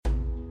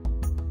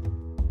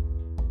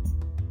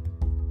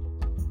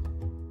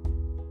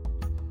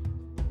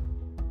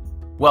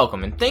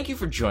Welcome, and thank you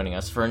for joining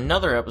us for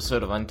another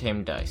episode of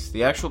Untamed Dice,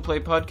 the actual play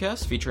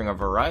podcast featuring a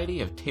variety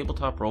of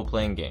tabletop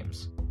role-playing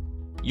games.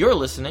 You're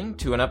listening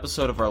to an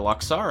episode of our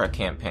Loxara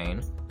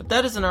campaign, but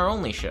that isn't our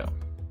only show.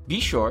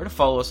 Be sure to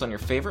follow us on your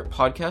favorite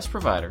podcast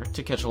provider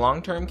to catch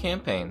long-term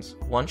campaigns,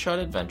 one-shot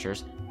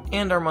adventures,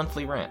 and our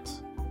monthly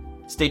rants.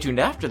 Stay tuned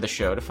after the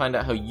show to find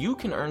out how you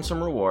can earn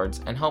some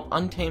rewards and help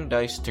Untamed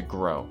Dice to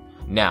grow.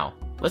 Now,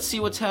 let's see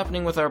what's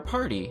happening with our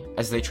party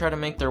as they try to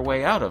make their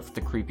way out of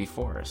the creepy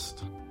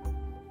forest.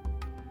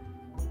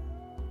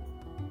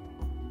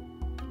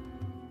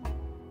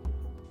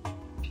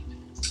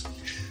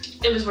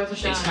 It was worth a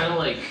shot. It's kind of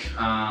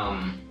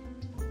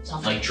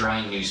like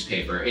drying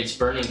newspaper. It's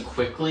burning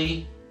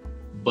quickly,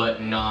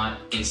 but not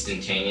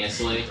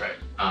instantaneously.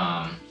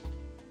 Right.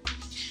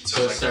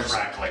 So it starts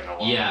crackling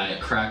along. Yeah,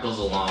 it crackles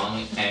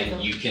along,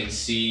 and you can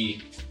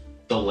see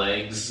the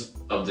legs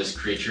of this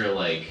creature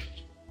like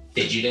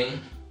fidgeting,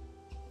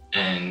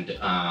 and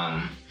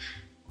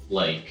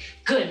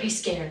Good, be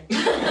scared.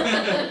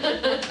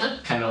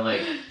 kind of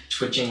like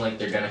twitching, like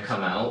they're gonna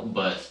come out,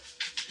 but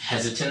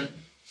hesitant.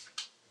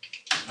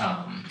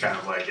 Kind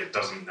of like it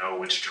doesn't know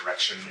which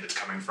direction it's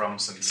coming from,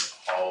 since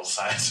all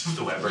sides of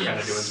the web are kind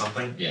of doing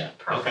something. Yeah.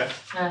 Okay.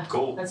 Yeah,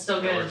 Cool. that's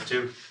still That good. works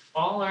too.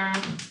 Baller.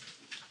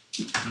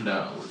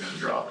 No, we're gonna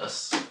draw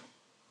this.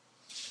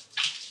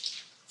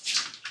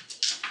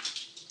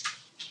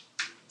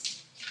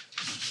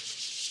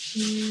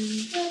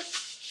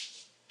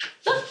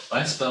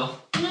 Bye, spell.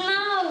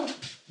 No!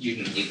 You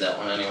can keep that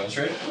one anyways,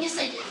 right? Yes,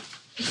 I did.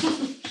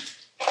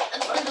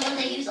 That's one of the ones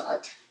I use a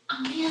lot.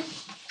 Oh, man.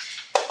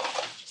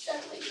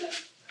 Sadly,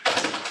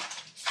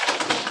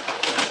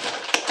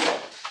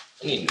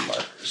 I need new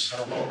markers. I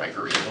don't know where my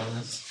green one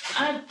is.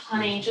 I have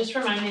plenty. Just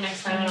remind me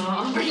next time and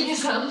I'll bring you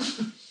some.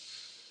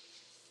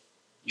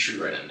 You should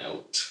write a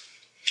note.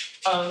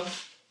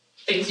 Of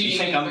things you You need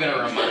think to I'm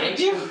gonna bring. remind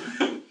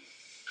you?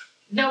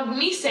 No,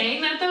 me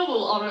saying that though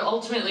will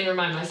ultimately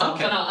remind myself,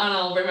 Okay. and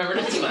I'll remember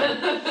to That's do fine.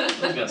 I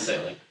it. was gonna say,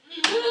 like,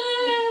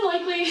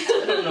 Likely.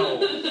 I don't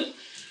know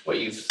what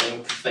you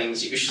think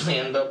things usually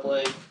end up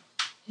like.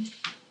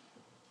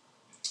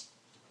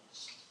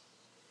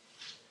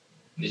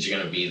 These are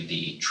gonna be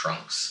the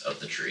trunks of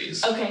the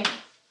trees. Okay.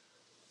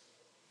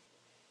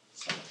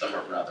 Some of them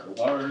are rather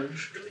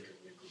large. Really good.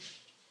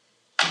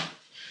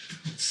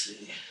 Let's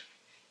see.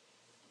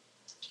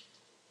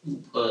 We'll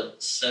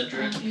put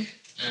Cedric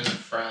and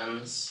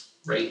friends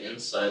right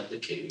inside the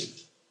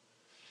cave.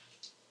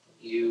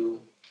 You're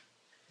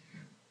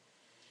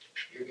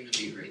gonna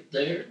be right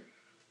there.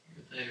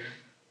 You're there.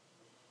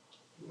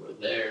 You are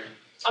there.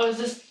 Oh, is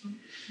this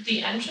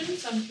the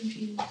entrance? I'm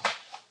confused.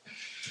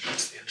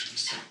 That's the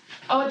entrance.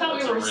 Oh, I thought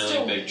That's we a were really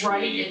still big tree.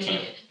 right You in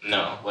can't- the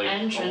No, like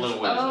entrance. a little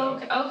ways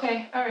Oh, out.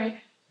 okay, alright.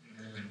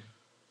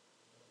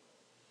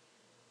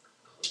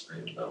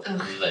 Right about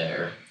Ugh.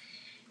 there.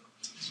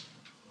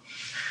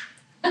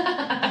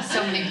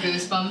 So many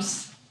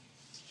goosebumps.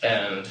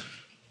 And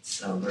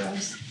So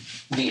gross.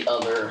 the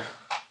other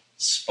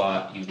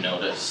spot you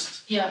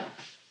noticed Yeah,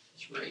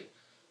 is right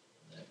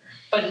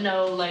but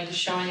no legs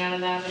showing out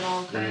of that at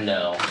all? there.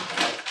 No.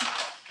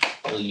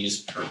 We'll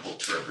use purple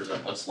to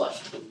represent what's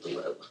left of the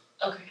web.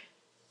 Okay.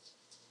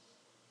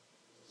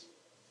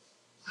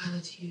 Wow,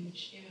 that's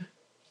huge, yeah.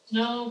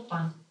 No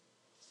fun.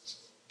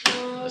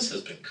 No. This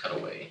has been cut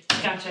away.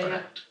 Gotcha, yeah.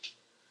 Correct.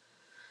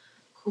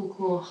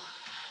 Cool.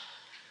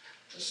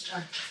 Let's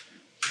start.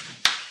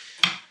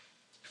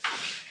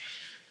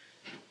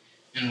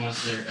 And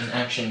was there an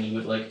action you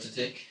would like to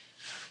take?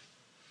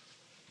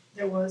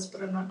 There was,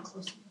 but I'm not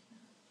close enough.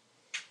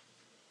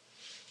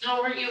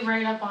 Oh, weren't you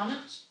right up on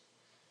it?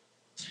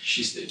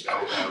 She stayed.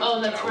 Oh,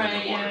 that's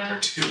right, yeah.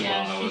 Too long. I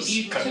Yeah, was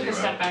you cutting took a you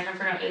step out. back. I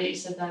forgot that you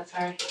said that,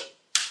 sorry.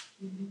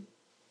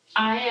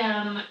 I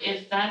am,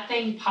 if that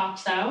thing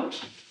pops out,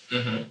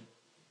 Mm-hmm.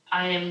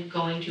 I am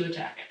going to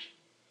attack it.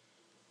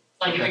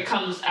 Like, if Okay. it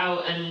comes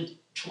out and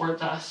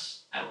towards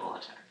us, I will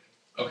attack.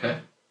 Okay.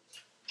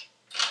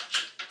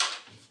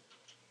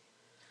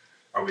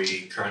 Are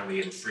we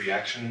currently in free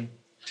action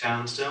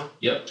town still?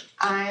 Yep.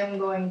 I'm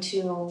going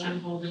to. I'm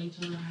holding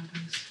till that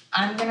happens.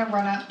 I'm gonna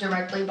run up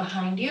directly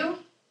behind you.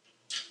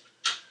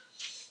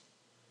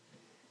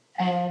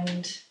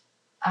 And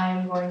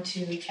I'm going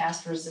to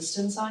cast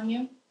resistance on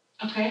you.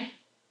 Okay.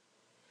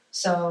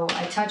 So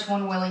I touch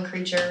one willing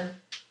creature.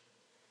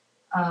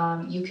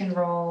 You can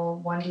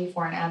roll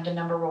 1d4 and add the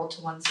number rolled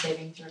to one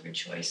saving throw of your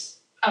choice.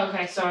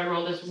 Okay, so I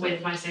roll this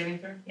with my saving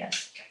throw?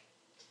 Yes.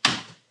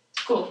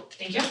 Cool,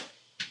 thank you.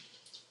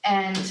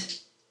 And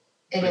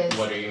it is.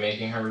 What are you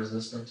making her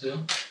resistant to?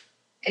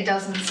 It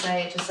doesn't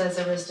say. It just says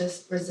a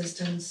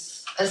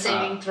resistance, a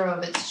saving throw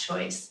of its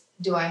choice.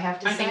 Do I have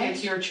to I say? think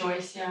it's your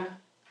choice, yeah.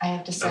 I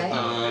have to say.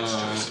 It's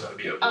just, that'd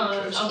be a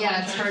Oh, choice. oh.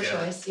 Yeah, it's her Yeah.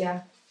 choice.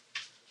 Yeah.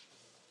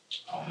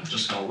 I'm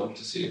just gonna look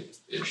to see if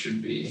it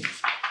should be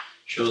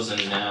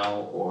chosen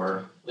now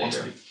or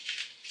later.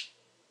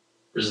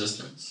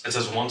 resistance? It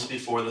says once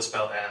before the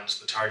spell ends,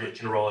 the target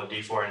can roll a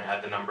d4 and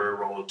add the number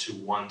rolled to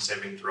one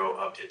saving throw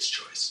of its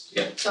choice.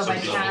 Yeah. So if I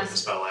before the cast,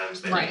 spell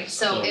ends, they right,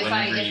 so if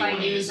I whenever you wanna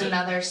use use it.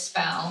 another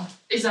spell,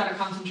 Is that a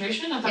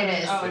concentration? I thought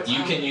It is. Oh, it's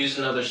You can use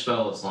another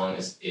spell as long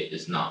as it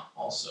is not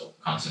also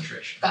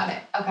concentration. got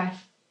it, okay.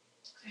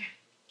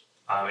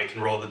 It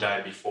can roll the die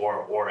before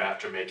or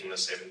after making the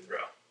saving throw.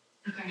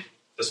 Okay.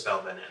 The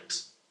spell then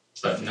ends.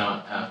 But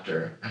not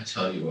after I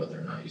tell you whether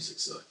or not you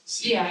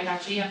succeed. Yeah, I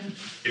got you. Yeah.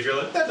 If you're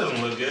like, that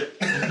doesn't look good.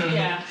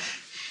 Yeah.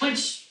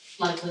 Which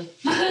likely.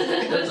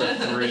 That's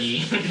a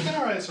 3.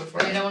 Alright so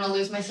far. I don't wanna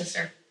lose my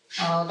sister.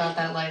 All about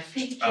that life.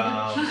 If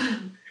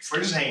we're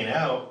just hanging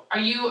out Are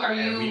you?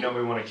 and we know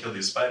we want to kill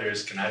these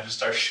spiders, can I just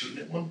start shooting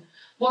at one?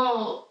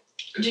 Well,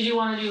 did you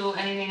want to do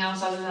anything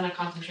else other than a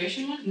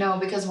concentration one? No,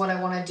 because what I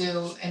wanna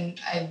do, and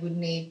I would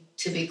need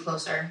to be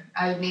closer,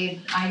 I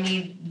need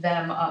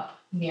them up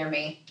near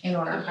me in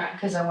order, Okay.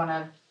 cause I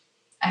wanna.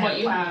 What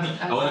you plan.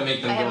 have? I want to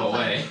make them I have go a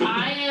away.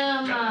 I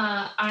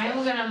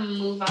am gonna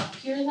move up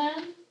here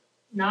then.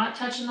 Not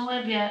touching the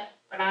web yet,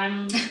 but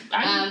I'm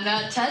I'm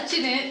not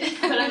touching it.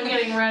 but I'm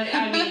getting ready.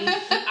 I mean,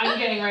 I'm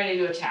getting ready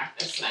to attack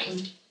this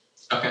thing.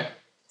 Okay.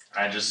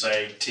 I just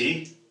say,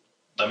 T,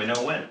 let me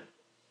know when.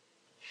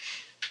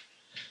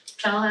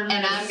 Tell him.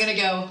 And I'm gonna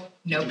go,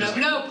 nope, nope,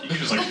 nope. You can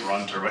just like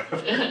grunt or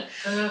whatever.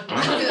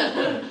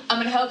 I'm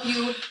gonna help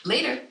you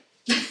later.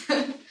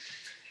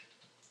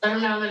 Let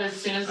him know that as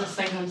soon as this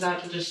thing comes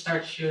out, to just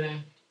start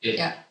shooting. It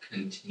Yeah.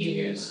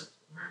 continues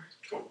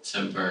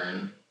to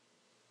burn.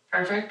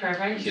 Perfect. It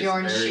gets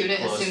Bjorn, very shoot it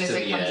as close soon as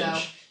to it the comes edge.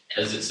 out.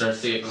 As it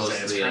starts to get close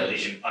to It's the currently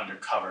edge, in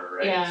undercover,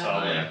 right? Yeah. So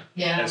Oh, yeah.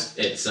 Yeah.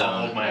 it's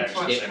I'll hold my That's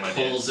action, what- say it my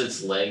pulls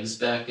its legs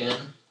back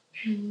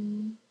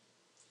in.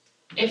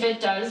 If it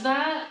does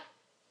that,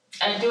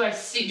 do I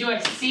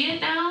see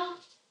it now?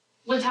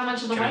 With how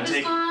much of the Can I web is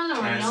take- gone, or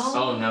can I no?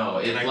 Oh no!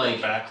 Can It I like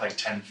go back like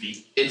 10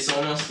 feet? it's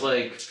almost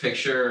like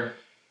picture.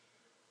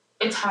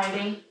 It's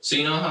hiding. So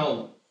you know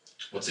how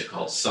what's it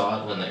called?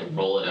 Sod when they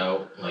roll it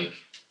out, like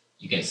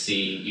you can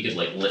see you could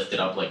like lift it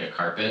up like a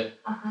carpet.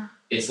 Uh-huh.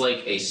 It's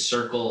like a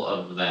circle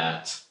of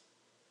that,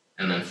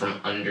 and then from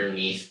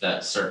underneath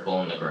that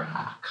circle in the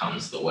ground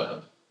comes the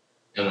web.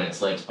 And when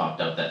its legs popped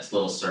out, that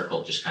little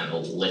circle just kind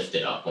of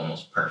lifted up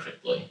almost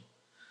perfectly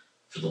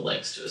for the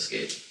legs to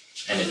escape.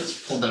 And it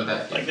just pulled them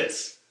back. Like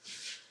this.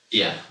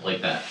 Yeah,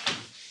 like that.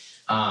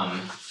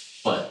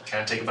 But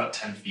Can I take about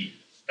 10 feet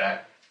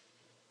back?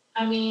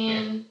 I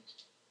mean,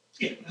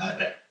 Yeah,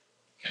 there.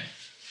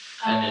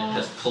 and it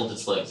has pulled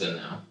its legs in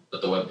now,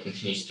 but the web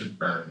continues to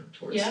burn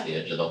towards Yeah. the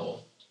edge of the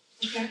hole.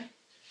 okay.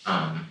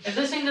 Um, If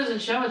this thing doesn't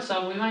show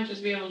itself, we might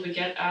just be able to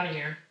get out of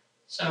here.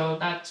 So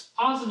that's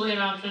possibly an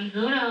option.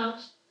 Who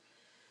knows?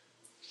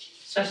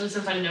 Especially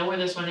since I know where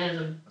this one is.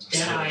 I'm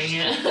dead-eyeing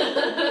as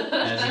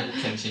it.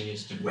 it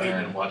continues to Waiting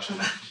burn, and watching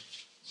that.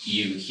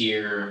 you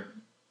hear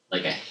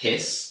like a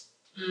hiss,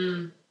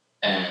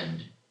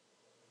 and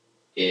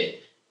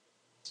it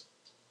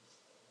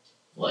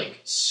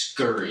like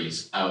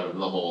scurries out of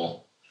the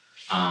hole.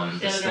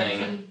 This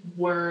thing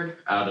Word.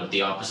 out of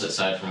the opposite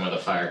side from where the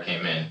fire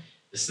came in.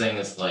 This thing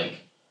is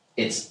like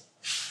it's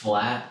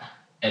flat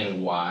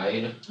and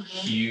wide,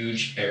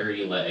 huge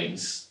hairy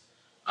legs,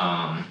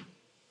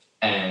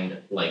 and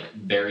like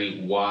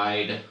very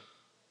wide,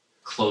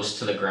 close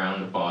to the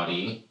ground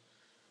body,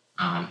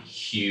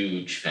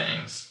 huge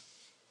fangs.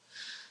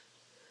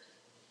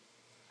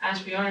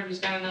 Ask Bjorn if he's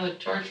got another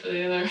torch for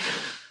the other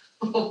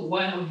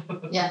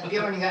web. Yeah,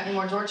 Bjorn, you got any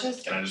more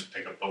torches? Can I just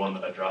pick up the one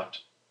that I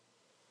dropped?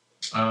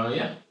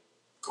 Yeah.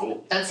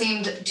 Cool. That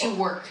seemed to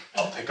work.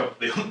 I'll pick up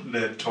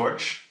the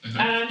torch. And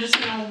I'm just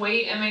gonna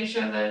wait and make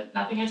sure that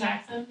nothing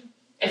attacks him.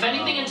 If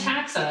anything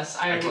attacks us,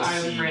 I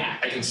would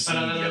react. I can see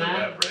But other the than other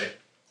that, web, right?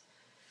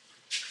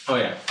 Oh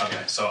yeah.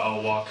 Okay, so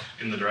I'll walk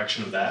in the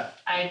direction of that.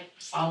 I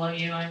follow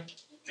you.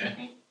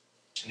 And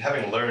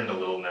having learned a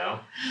little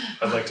now,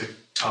 I'd like to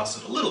toss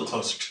it a little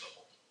closer to the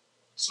hole,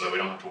 so that we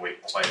don't have to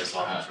wait quite as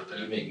long for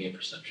You the. make me a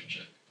perception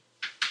check.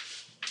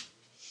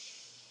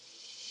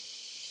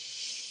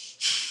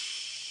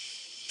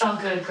 It's all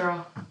good,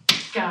 girl.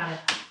 Got it.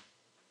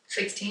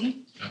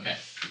 16? Okay.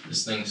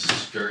 This thing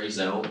scurries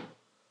out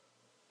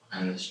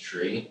behind this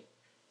tree,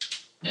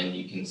 and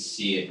you can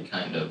see it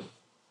kind of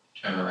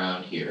turn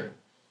around here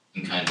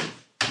and kind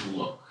of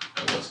look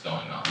at what's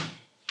going on.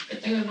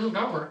 Good thing we moved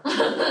over. What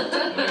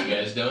are you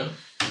guys doing?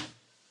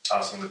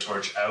 Tossing the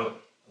torch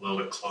out a little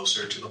bit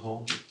closer to the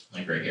hole.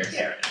 Like right here?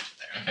 Yeah, right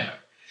there. Okay.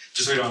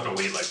 Just so we don't have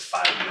to wait like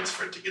 5 minutes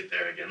for it to get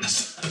there again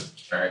this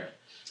time.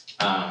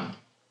 Alright.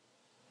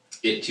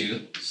 It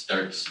too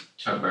starts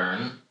to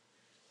burn,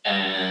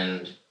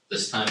 and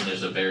this time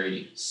there's a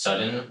very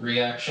sudden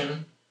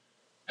reaction,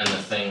 and the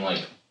thing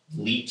like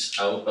leaps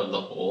out of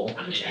the hole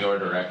in your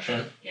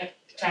direction.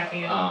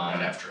 Attacking it. Right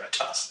after I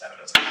tossed it out,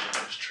 I was like, I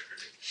just triggered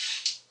it.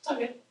 It's all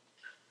good.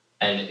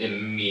 And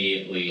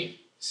immediately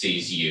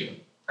sees you.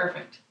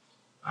 Perfect.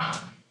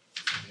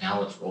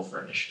 Now let's roll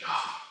for initiative.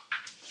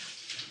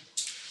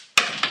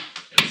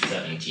 It's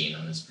 17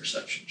 on this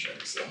perception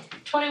check, so.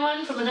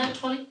 21 from a net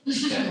 20.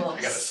 Okay. Well,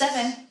 I got a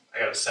 7. I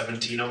got a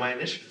 17 on my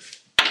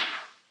initiative.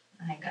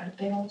 I got a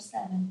big old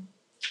 7.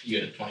 You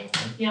get a 21?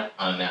 Yep.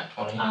 On a nat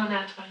 20? Oh,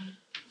 nat 20.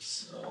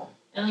 So,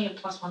 I only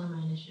get +1 on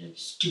my initiative.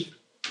 Stupid.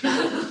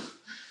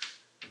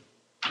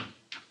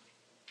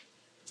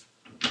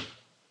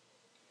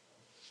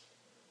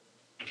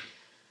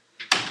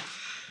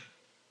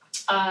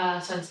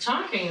 Since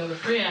talking is a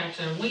free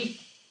action, we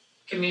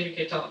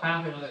communicate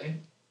telepathically.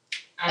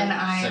 And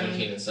I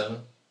 17 and 7?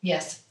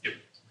 Yes. Yep.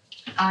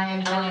 I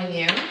am telling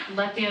you,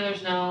 Let the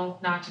others know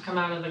not to come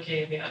out of the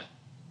cave yet.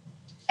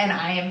 and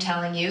I am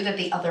telling you that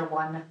the other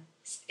one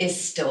is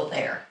still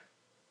there.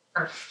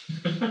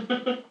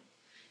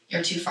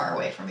 You're too far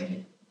away for me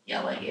to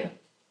yell at you.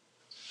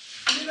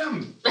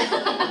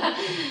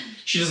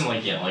 She doesn't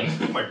like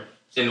yelling. Like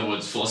In the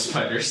woods full of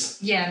spiders.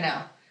 Yeah,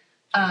 no.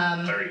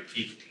 30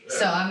 feet.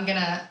 So I'm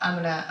gonna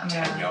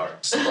 10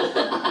 yards.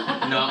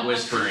 Not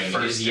whispering,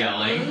 First he's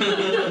yelling.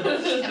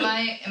 am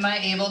I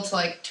able to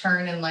like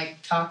turn and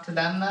like talk to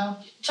them though?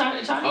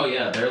 Talk. Oh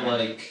yeah, they're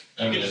like,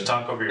 I You mean, can just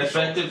talk over your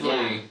phone. effectively,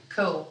 Yeah.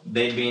 Cool.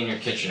 they'd be in your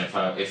kitchen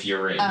if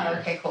you're right Oh, here.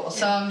 okay, cool.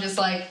 So I'm just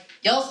like,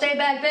 y'all stay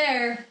back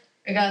there.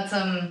 We got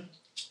some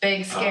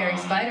big scary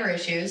spider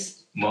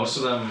issues. Most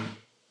of them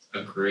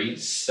agree.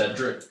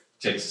 Cedric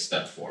takes a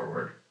step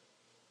forward.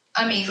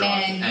 I mean,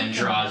 man, you and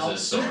can draws help.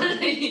 his sword.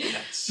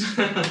 Yes.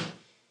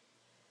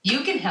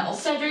 You can help.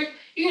 Cedric,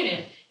 you're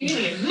gonna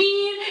get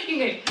mean.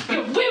 You're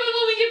gonna women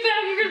when we get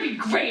back. You're gonna be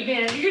great,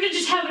 man. You're gonna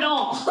just have it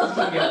all.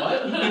 Get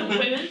what?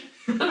 Women.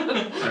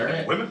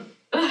 Alright. Women?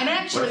 And What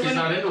actually, if he's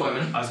not into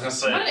women? I was gonna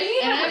say, But he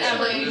can have And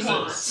whatever actually- he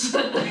wants.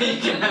 He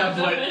can have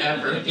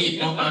whatever he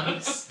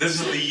wants. this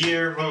is the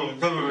year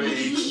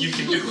you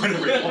can do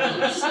whatever you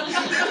want.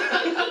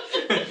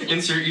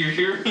 Insert ear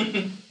here.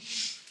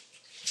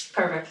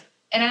 Perfect.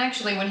 And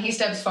actually, when he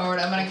steps forward,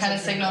 I'm gonna kind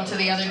of signal to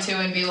the other two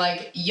and be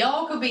like,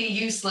 "Y'all could be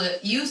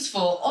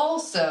useful.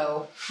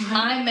 Also,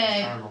 I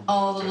met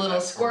all the little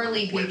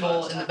squirrely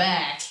people in the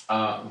back."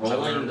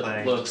 Roland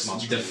playing looks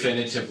Monster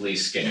definitively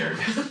scared.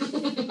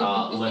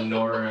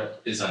 Lenora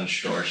is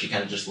unsure. She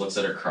kind of just looks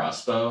at her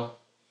crossbow,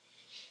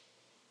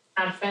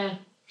 Not a fan.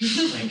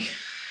 like,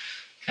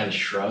 kind of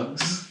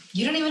shrugs.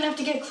 You don't even have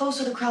to get close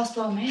with a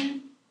crossbow,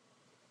 man.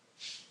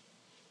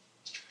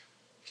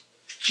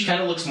 She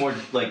kind of looks more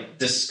like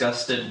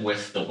disgusted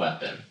with the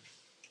weapon.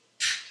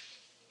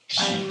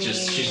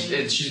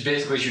 She's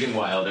basically shooting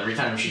wild every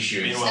time she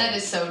shoots. Meanwhile- That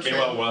is so true.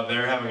 Meanwhile, while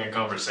they're having a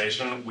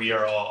conversation, we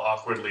are all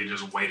awkwardly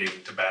just waiting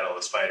to battle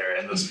the spider,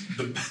 and the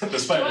Do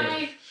spider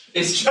I?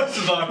 is just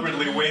as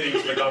awkwardly waiting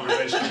for the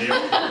conversation to be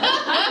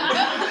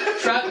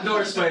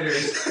Trapdoor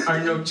spiders are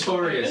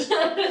notorious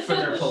for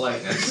their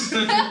politeness.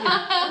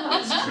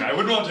 I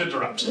wouldn't want to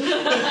interrupt.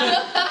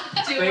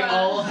 They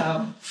all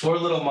have 4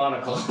 little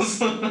monocles.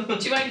 Do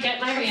I get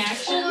my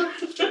reaction?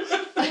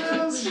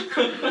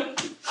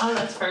 Oh,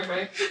 that's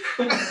perfect.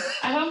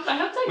 I hope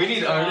that. We need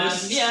gets drawn.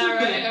 artists. Yeah,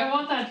 right. I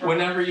want that. drawn.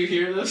 Whenever you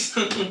hear this,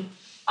 Do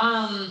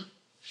I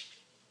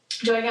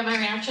get my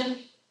reaction?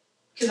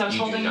 Because I was you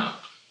do holding.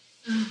 not.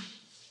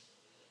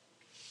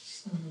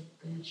 Son of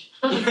a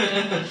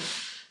bitch.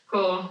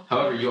 Cool.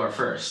 However, you are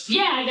first.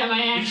 Yeah, I got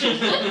my action.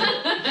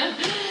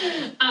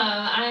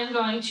 I'm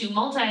going to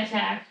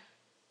multi-attack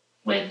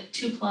with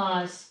 2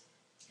 claws.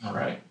 All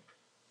right.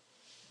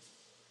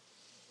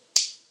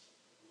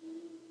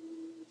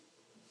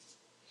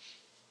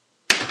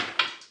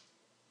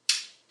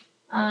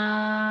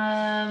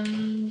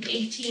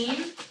 18.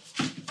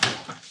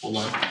 Hold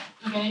on.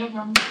 Okay, no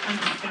problem. I'm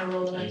just gonna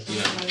roll the next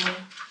Yeah. one.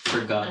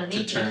 Forgot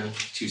to turn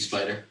to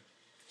spider.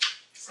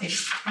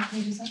 What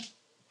page is that?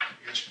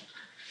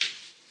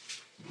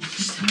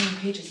 Just how many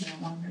pages now?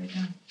 I want to write it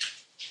down.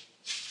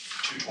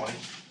 220.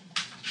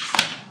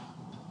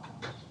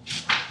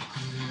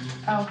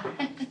 Oh, I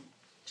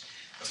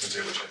was gonna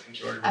say, which I think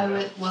you already I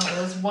read.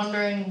 was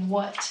wondering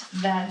what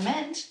that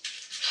meant,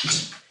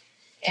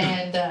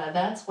 and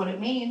that's what it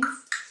means.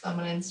 So I'm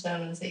gonna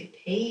instead and say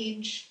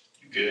page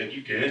You good?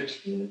 You good?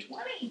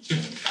 220. There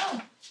we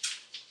go.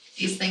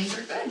 These things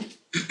are good.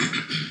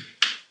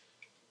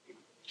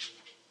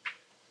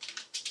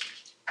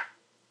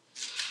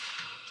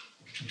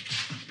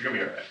 You're gonna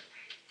be alright.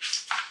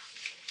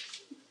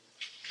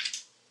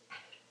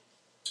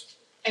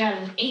 I got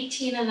an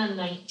 18 and a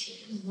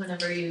 19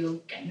 whenever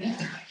you get there.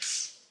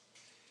 Nice.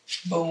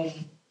 Boom.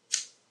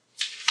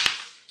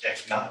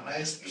 If not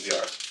nice, then we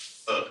are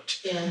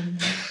fucked. Yeah.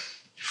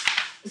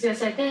 I was gonna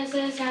say, this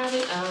is how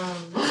we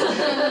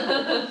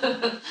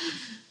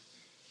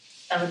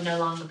That would no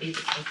longer be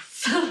the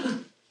case. I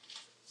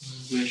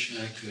wish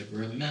I could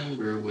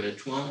remember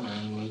which one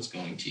I was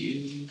going to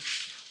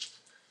use.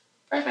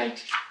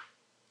 Perfect.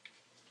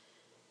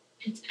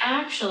 It's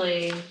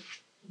actually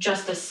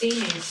just a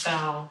seeming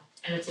spell,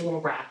 and it's a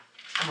little rat,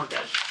 and we're good.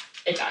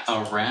 It dies.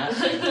 A rat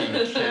that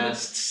can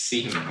cast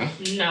seeming.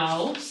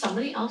 No,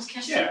 somebody else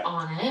cast Yeah. it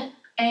on it.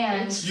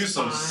 And Use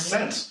some Fine.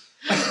 sense.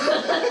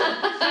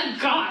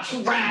 Gosh,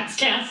 rats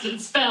casting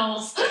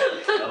spells.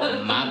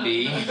 Oh, might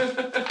be.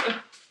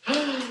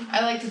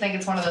 I like to think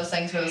it's one of those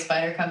things where the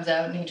spider comes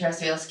out and he tries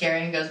to be all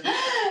scary and goes,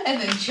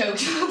 and then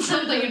chokes on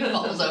something and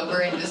falls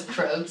over and just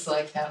croaks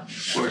like that.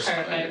 Poor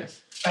spider. Perfect.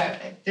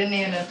 Perfect. Didn't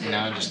even have to.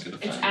 Now I'm just gonna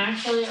It's find.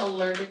 actually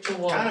allergic to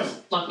wolves. Kind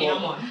of- Lucky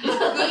I'm one.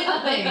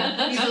 Good thing.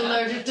 He's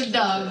allergic to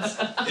dogs.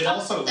 It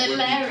also would be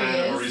kind of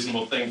Hilarious. a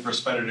reasonable thing for a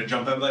spider to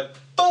jump out and be like,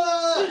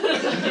 "Bah!"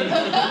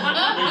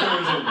 There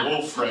was a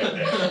wolf right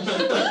there.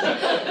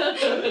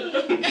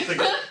 It's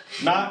like,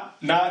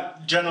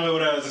 not generally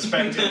what I was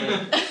expecting.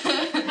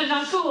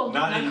 Not cool.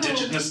 Not cool.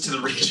 indigenous to the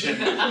region.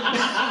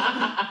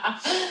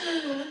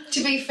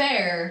 To be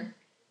fair,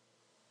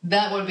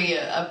 that would be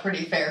a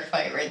pretty fair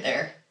fight right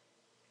there.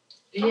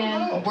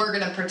 Yeah. We're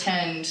gonna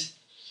pretend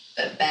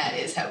that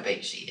is how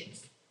big she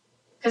is.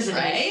 Because it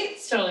Right? is.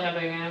 It's totally how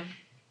big I am.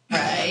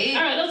 Right?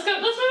 Alright, let's go.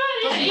 Let's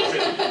move on.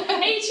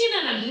 Yeah, 18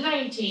 and a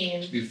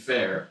 19. To be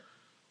fair,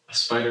 a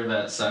spider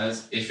that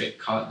size, if it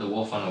caught the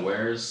wolf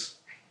unawares,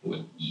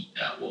 would eat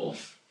that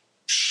wolf.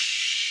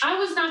 I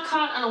was not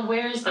caught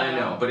unawares though. I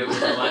know, but it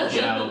would lunge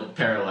out,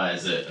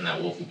 paralyze it, and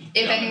that wolf would be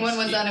If done anyone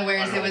was and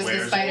unawares, it was the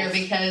Unawares spider wolf.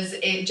 because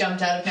it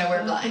jumped out of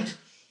nowhere blind. escape.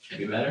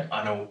 Maybe better?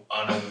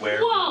 Unaware.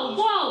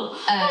 Whoa!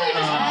 I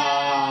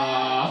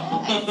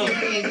see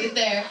what you did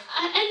there.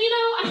 And you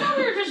know, I thought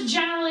we were just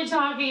generally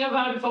talking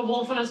about if a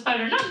wolf and a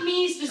spider, not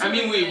me I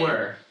specifically. mean, we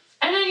were.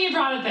 And then you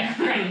brought it there.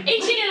 Alright,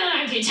 18 and a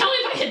 19. Tell me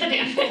if I hit the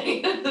damn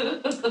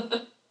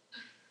thing.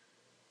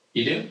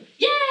 You do?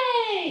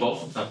 Yay!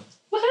 Both of them.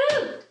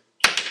 Woohoo!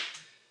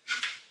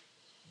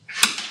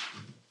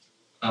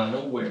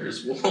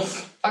 Unawares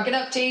wolf. Fuck it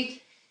up,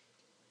 T.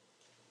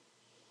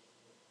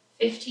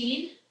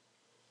 15?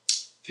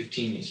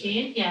 15 you said.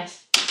 15?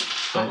 Yes.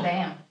 God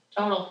damn.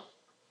 Total.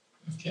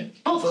 Okay.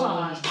 Both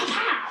claws.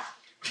 Pow!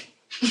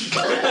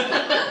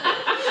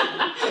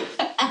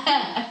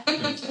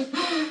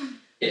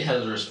 It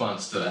has a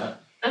response to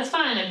that. That's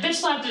fine. I bitch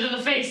slapped it in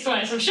the face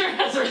twice. I'm sure it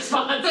has a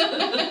response.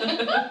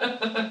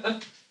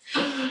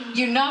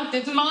 You knocked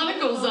its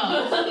monocles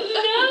off.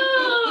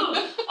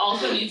 No!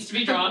 Also needs to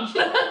be drawn.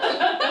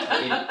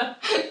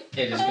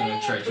 It is going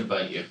to try to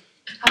bite you.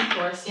 Of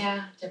course,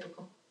 yeah.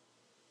 Typical.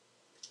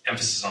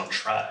 Emphasis on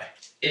try.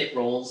 It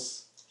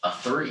rolls a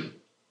 3.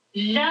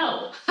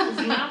 No!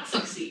 Does not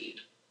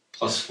succeed.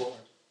 +4.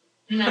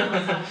 No,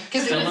 it's not.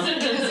 Because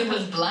it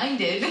was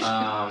blinded.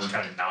 Kind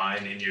of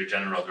 9 in your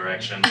general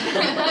direction. Make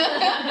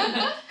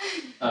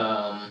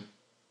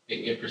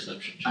me a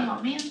perception check.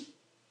 Oh, man.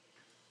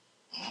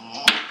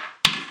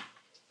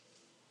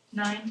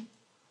 9.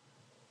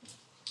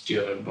 Do you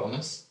have a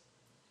bonus?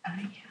 Yeah,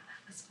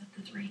 that was with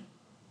the 3.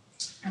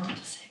 I rolled a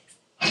 6.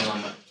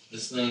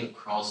 This thing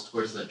crawls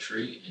towards that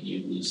tree and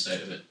you lose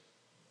sight of it.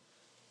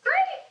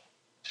 Great!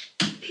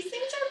 These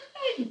things are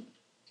good.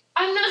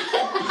 I'm not.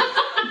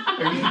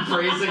 Are you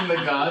praising the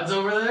gods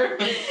over there?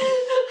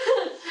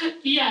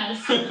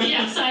 Yes,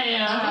 I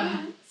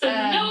am. So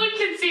no one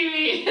can see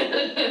me.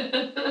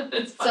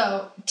 It's fine.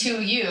 So,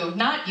 to you,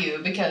 not you,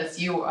 because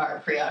you are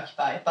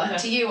preoccupied, but Okay.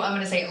 to you, I'm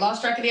going to say,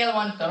 lost track of the other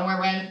one. Don't know where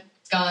it went.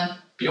 It's gone.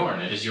 Bjorn,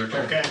 it is your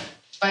turn. Okay.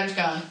 Spider's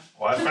gone.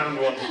 Well, I found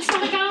one.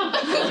 Spike out.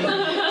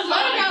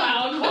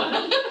 I found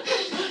one.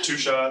 2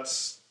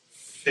 shots,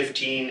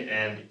 15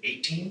 and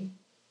 18.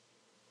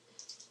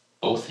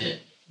 Both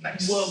hit.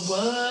 Nice.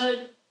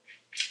 What?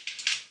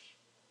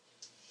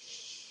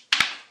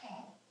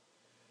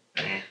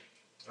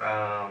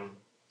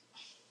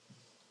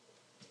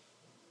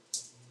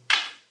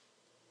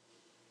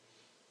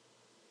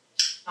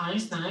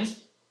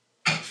 Nice.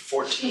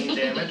 14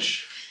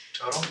 damage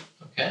total.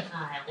 Okay.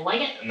 I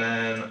like it. And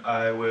then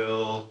I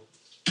will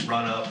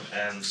run up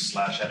and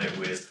slash at it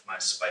with my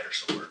spider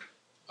sword.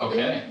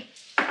 Okay.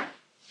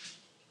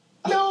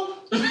 No!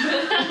 You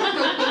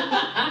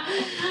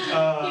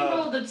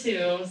rolled a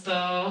 2,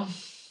 so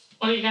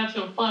what do you got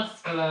to a plus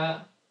for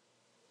that?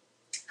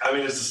 I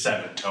mean, it's a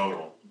 7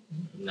 total,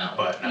 No.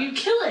 but You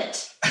kill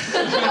it.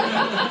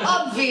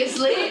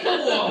 Obviously.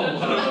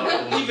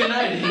 Whoa. Even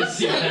I didn't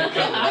see that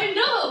coming. I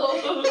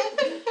know.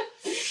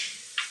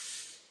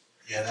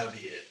 yeah, that'll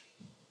be it.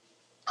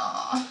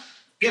 Aw.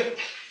 Yep.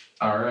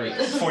 Alright.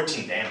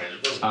 14 damage.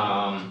 It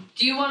wasn't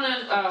Do you want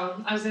to?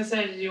 I was gonna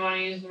say, do you want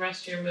to use the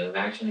rest of your move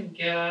action and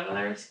get out of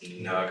there? no,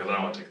 because I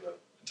don't want to take the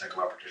attack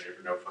of opportunity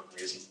for no fucking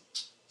reason.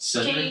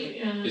 Cedric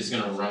Can you, is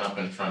going to run up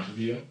in front of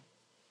you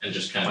and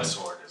just kind My of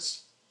sword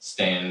is.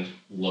 stand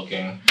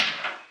looking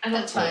and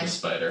That's for fine. the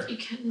spider. You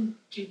can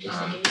do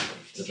disengage.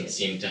 Doesn't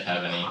seem to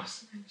have any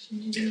Action to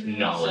do that,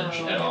 knowledge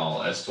so- at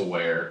all as to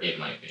where it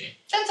might be.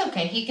 That's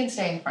okay. He can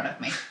stay in front of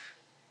me.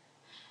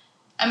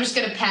 I'm just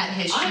going to pat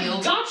his I've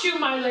shield. got you,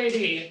 my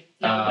lady.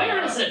 Now,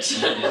 where is it?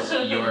 It is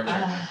your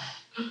turn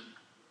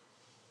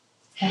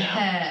now,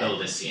 Uh,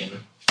 Elysian.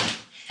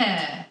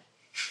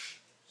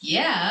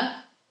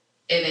 yeah,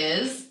 it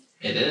is.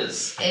 It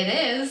is. It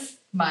is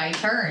my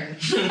turn.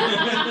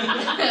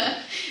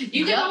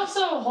 You can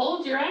also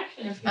hold your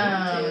action if you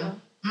want to.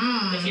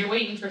 Hmm. If you're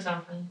waiting for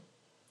something.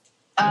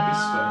 Maybe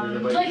spider to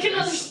bite Like you.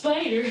 another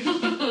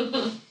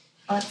spider.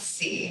 Let's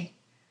see.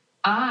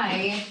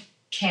 I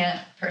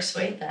can't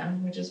persuade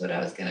them, which is what I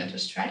was gonna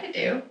just try to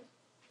do.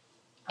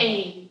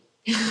 Hey.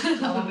 I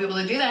won't be able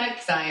to do that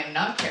because I am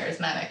not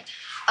charismatic.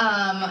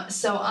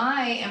 So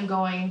I am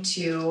going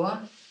to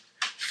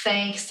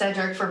thank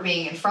Cedric for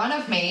being in front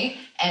of me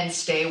and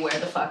stay where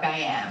the fuck I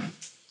am.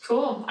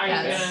 Cool. Are you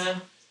Yes.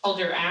 gonna hold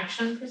your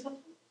action for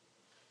something?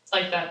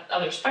 Like that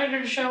other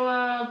spider to show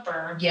up,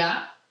 or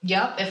Yeah.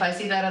 Yep. If I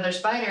see that other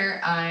spider,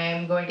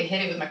 I'm going to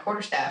hit it with my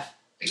quarterstaff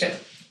because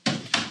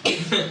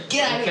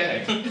get out of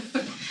here. Okay.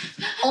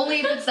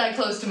 Only if it's that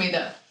close to me,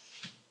 though.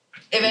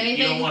 If anything,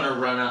 You don't want to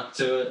run up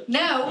to it?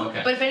 no.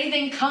 Okay. But if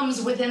anything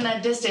comes within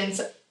that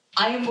distance,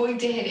 I am going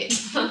to hit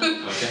it.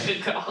 Okay.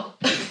 good call.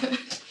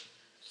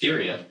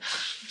 Furia.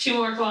 2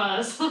 more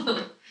claws.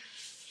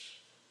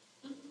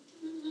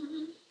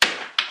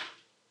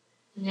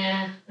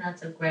 Nah, not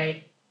so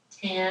great.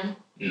 10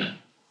 No.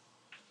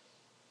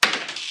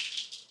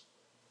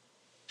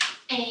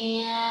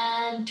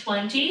 and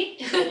 20.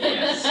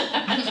 Yes.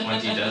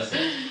 20 does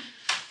it.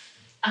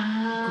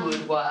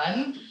 Good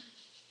one.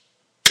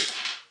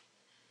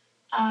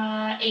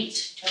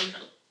 8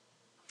 total.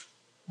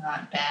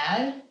 Not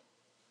bad.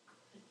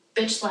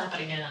 Bitch slap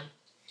it again.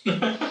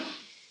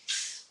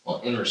 Well,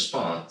 in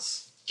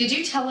response, Did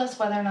you tell us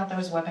whether or not there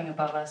was a weapon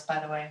above us, by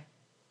the way?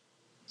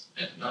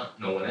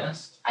 no one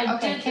asked. I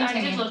Okay, did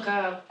continue. look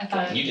up. I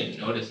thought- but, You didn't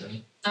notice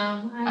any.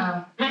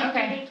 Oh,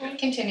 okay.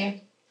 Continue.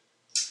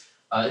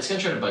 It's gonna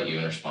try to bite you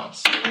in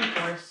response. Of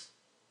course.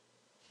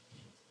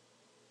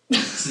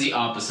 This is the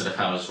opposite of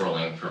how I was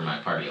rolling for my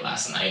party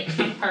last night.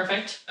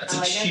 Perfect. That's I a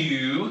like it.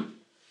 2.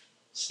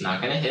 It's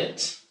not gonna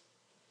hit.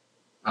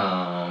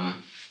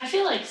 I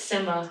feel like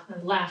Simba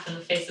would laugh in the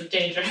face of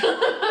danger.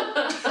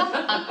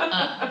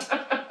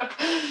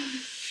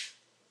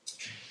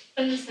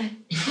 I'm just saying.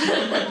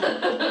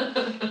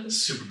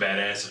 Super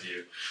badass of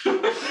you.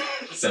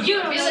 So- You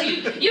don't, I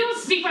feel you don't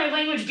speak my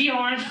language,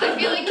 Bjorn. I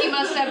feel like you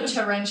must have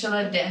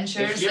tarantula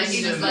dentures If you're that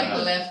you just like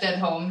Simba, left at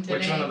home today.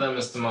 Which one of them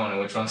is Timon and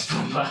which one's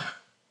Pumbaa?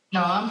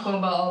 No, I'm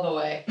Pumbaa all the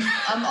way.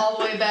 I'm all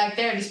the way back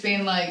there just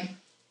being like,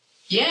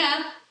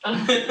 yeah.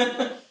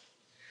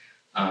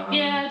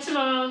 Yeah,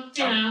 Timon,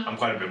 you know. I'm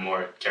quite a bit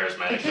more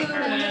charismatic than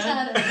her.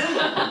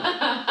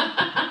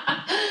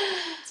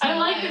 I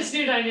like this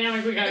new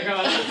dynamic we got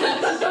going.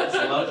 It's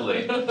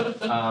lovely.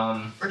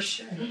 For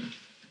sure.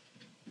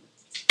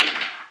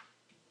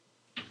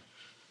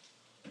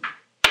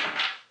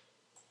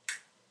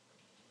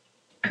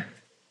 Okay.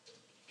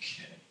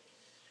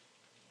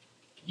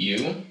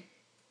 You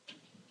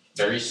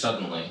very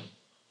suddenly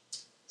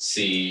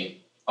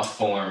see a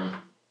form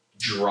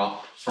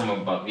drop from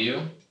above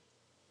you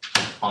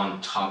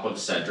on top of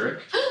Cedric,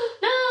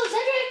 No,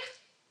 Cedric!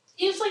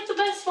 He was like the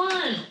best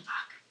one.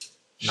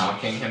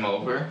 knocking him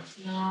over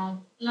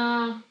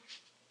No.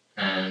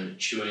 and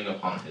chewing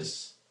upon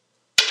his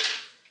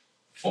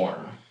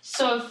form.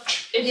 So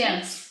if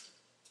Yes.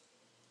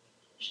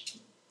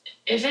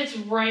 it's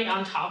right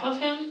on top of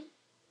him,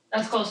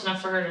 that's close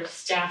enough for her to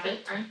staff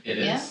it, right? It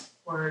is. Yeah.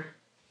 Word.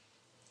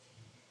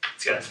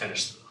 It's gotta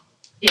finish though.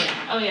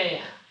 Yeah. Oh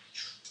yeah.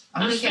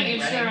 I'm just making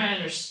getting sure ready. I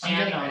understand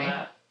getting all ready.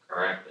 that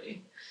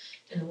correctly.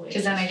 In the way.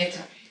 'Cause then I get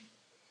to-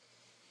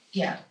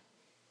 Yeah.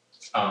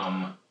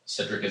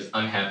 Cedric is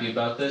unhappy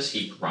about this.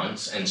 He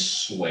grunts and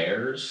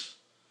swears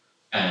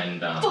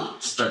and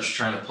starts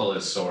trying to pull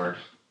his sword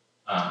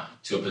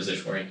to a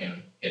position where he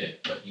can hit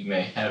it. But you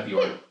may have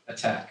your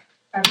attack.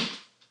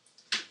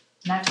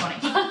 Not 20.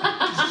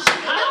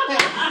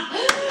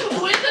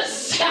 With the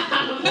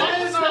sound.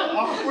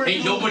 awkward?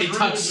 Ain't nobody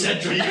touched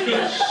Cedric.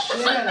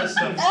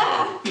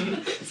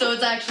 So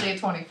it's actually a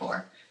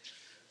 24.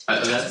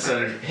 That's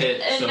a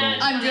hit. And So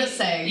then- I'm just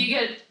saying. You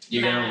get.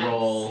 you're gonna max,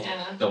 roll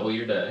Yeah. double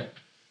your die.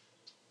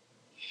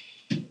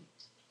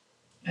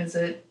 Is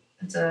it?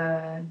 It's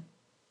a.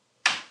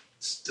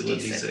 Still a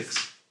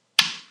D6.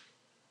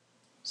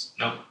 D6.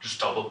 No, just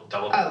double the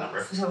Oh,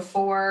 number. so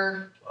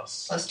 4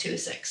 Plus. plus 2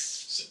 is 6.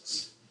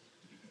 6.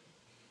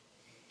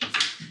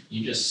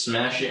 You just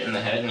smash it in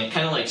the head, and it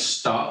kind of like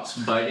stops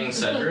biting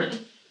Cedric,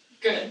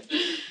 Good.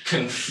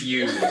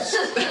 confused.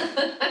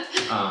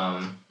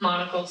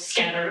 Monocles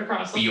scattered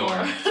across the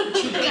Bjorn.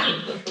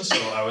 floor. So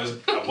I was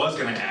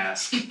gonna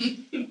ask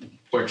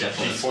Or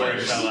gentleman before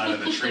it spiders. fell out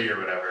of the tree or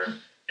whatever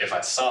if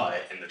I saw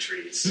it in the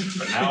trees.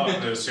 But now I'm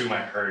gonna assume I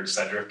heard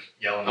Cedric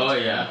yelling. Oh,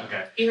 yeah.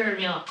 Okay. You heard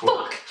me yell,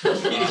 Cool.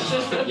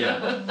 fuck!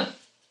 Yeah.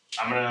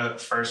 I'm gonna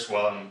first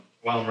while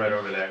I'm right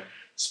over there,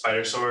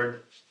 spider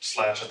sword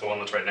slash at the one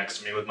that's right next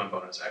to me with my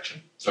bonus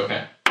action.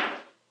 Okay.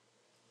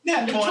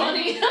 Yeah,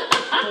 20.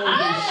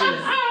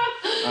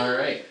 All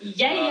right.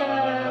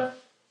 Yeah.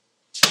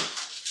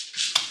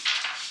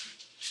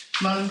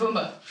 Timon and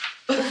Pumbaa.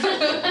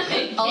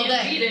 All Can't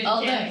day, beat it.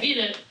 all Can't day. beat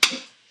it.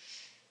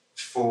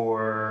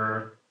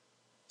 For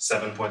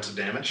 7 points of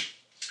damage.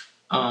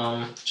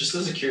 Just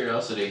as a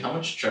curiosity, how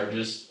much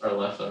charges are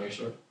left on your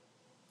sword?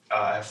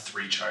 I have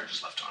 3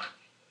 charges left on it.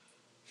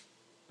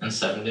 And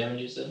 7 damage,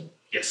 you said?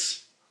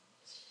 Yes.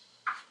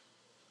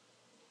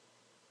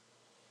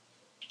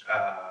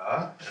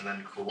 And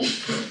then cool.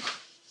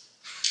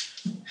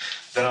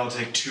 Then I'll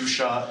take 2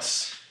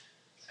 shots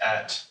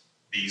at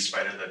the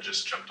spider that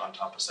just jumped on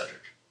top of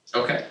Cedric.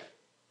 Okay.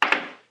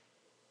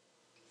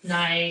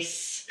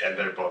 Nice. Yeah,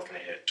 they're both gonna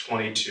hit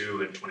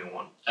 22 and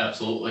 21.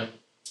 Absolutely.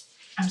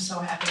 I'm so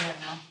happy right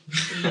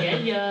now.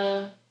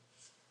 Yeah.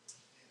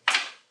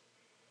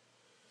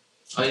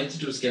 All you have to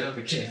do is get out of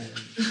the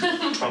cave.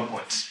 12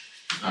 points.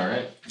 All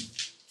right.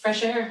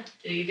 Fresh air.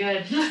 Do you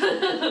good.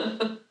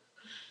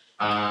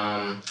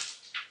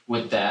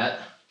 With that,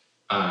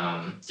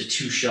 the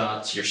 2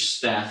 shots, your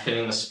staff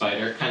hitting the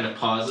spider, kind of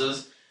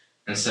pauses,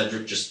 and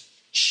Cedric just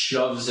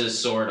shoves his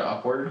sword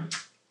upward,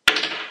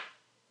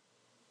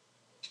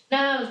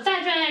 No,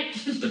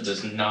 Cedric! but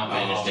does not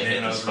manage to hit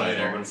I the was really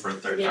spider. hoping for a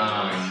third.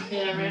 Yeah.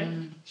 Yeah, right?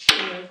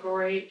 Yeah,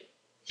 great.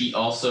 He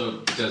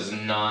also does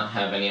not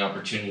have any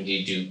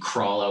opportunity to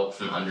crawl out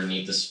from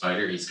underneath the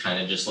spider. He's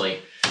kind of just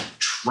like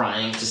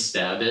trying to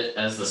stab it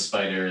as the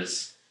spider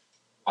is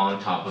on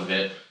top of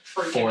it,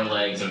 Freaking 4 out.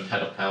 legs and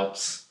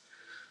pedipalps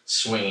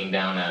swinging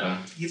down at him.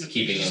 He's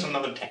Keeping just him.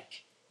 another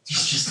tank.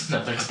 He's just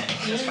another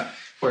tank. Yeah.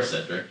 Poor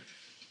Cedric.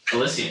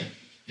 Elysian,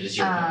 it is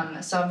your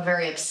turn. So I'm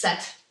very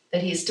upset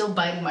that he's still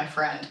biting my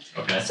friend.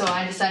 Okay. So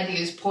I decide to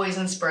use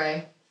poison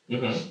spray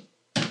Mm-hmm.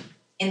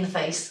 in the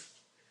face.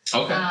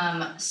 Okay.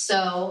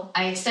 So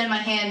I extend my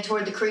hand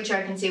toward the creature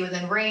I can see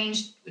within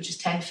range, which is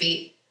 10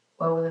 feet,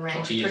 well within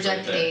range. he is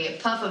Project right a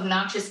puff of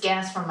noxious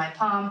gas from my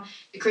palm.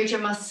 The creature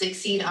must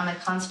succeed on a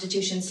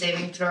Constitution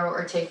saving throw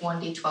or take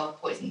 1d12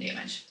 poison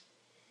damage.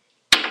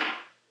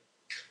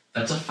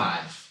 That's a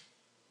 5.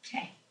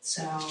 Okay,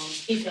 so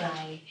If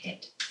I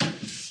hit.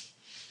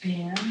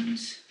 And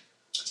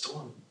That's the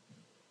one.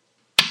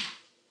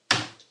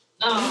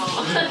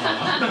 Oh.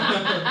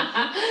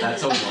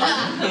 That's a 1.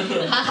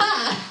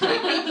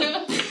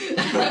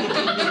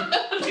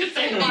 I was gonna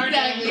say more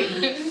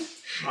exactly.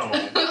 Oh,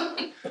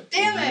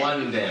 Damn it!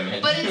 1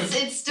 damage. But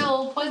it's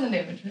still poison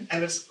damage. Right?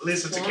 and at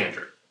least it's a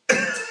cantrip.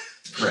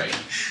 Right.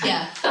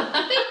 Yeah.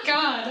 Thank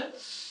God.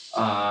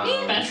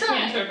 Best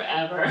cantrip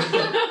ever.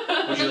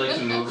 Would you like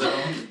to move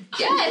though?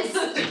 Yes.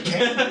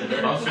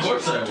 Of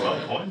course I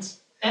 12 will. points.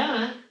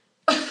 Yeah.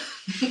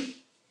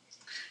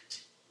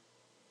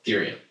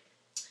 Tyrion.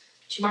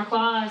 2 more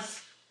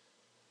claws.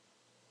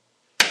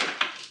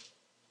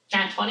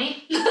 Nat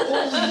 20. This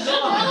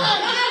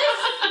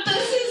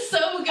is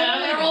so good. I'm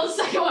gonna roll the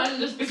second one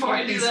just before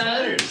I do These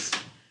that. spiders.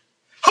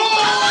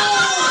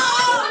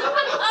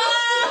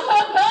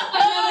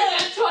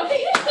 Nat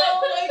 20. Oh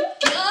my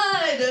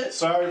God.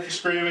 Sorry for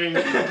screaming.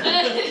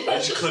 I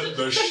just clipped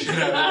the shit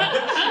out of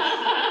it.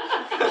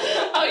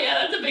 Oh yeah,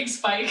 that's a big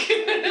spike.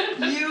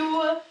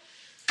 You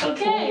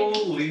Okay.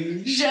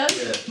 Holy just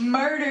shit.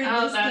 murdered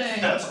Oh, this that's-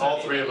 thing. That's all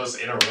 3 of us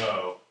in a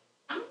row.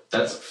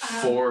 That's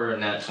 4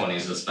 nat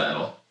 20s this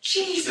battle.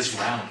 Jesus.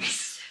 This round.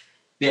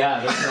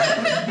 Yeah, that's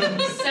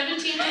right.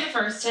 17 for the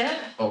first hit.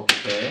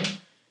 Okay.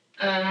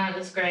 That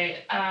was great.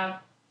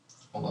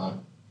 Hold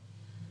on.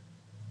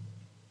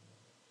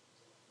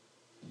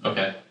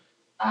 Okay.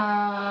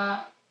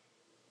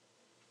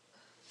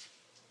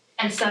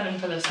 And 7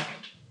 for the second.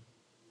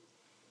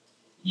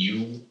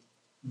 You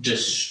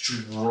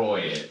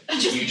destroy it.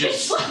 Just You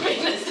just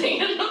slapping this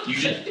thing in the You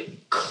just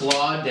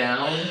claw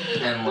down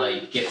and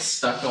like get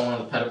stuck on one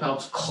of the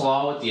pedipalps,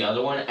 claw with the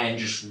other one, and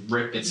just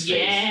rip its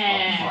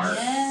face apart.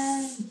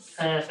 Yes.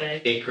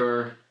 Perfect.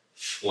 Ichor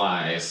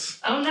flies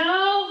Oh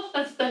no!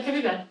 That could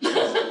be bad.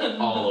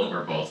 all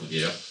over both of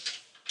you.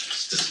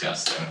 It's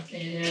disgusting.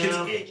 It's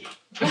Yeah. icky.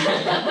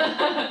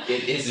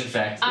 It is in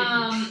fact icky.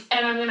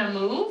 And I'm gonna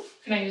move.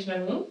 Can I use my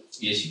move?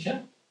 Yes, you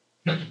can.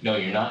 No,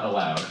 you're not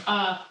allowed.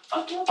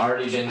 Fuck you.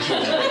 Already been through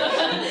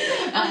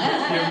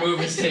that. Your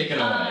move is taken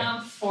away.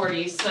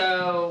 40.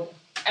 So,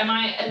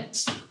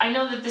 I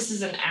know that this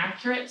isn't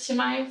accurate to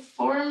my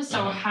form. So,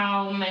 Uh-huh.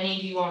 how many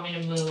do you want me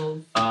to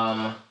move?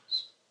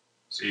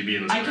 So you'd be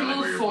in the I center can like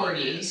move where your 40.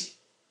 body is.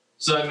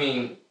 So I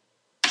mean,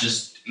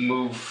 just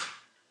move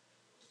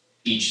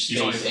each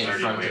He's only space in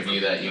 30 front away of from you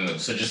that you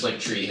move. So just like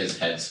treat his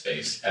head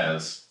space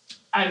as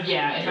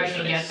Yeah, if Your I can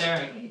face. get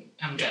there,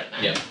 I'm good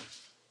then. Yep.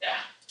 Yeah.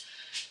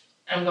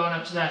 I'm going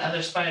up to that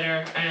other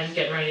spider and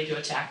getting ready to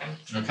attack him.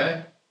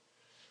 okay.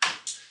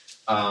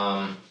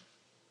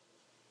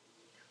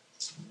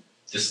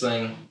 This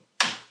thing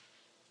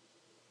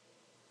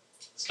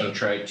is gonna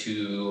try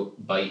to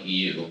bite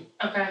you.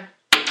 Okay.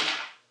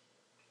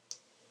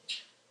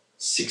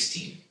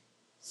 16.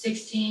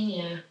 16,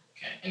 yeah. Okay,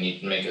 and you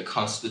can make a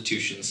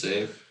Constitution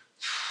save.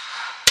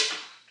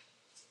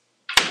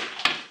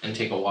 And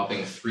take a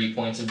whopping 3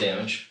 points of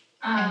damage.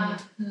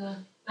 That's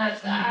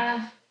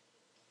a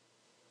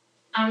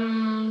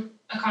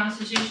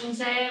Constitution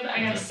save. I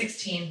got a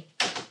 16.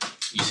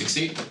 You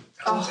succeed.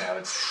 That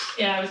damage.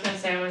 Yeah, I was gonna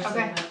say I was Okay.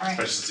 saying that. All right.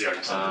 Especially since he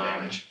already said the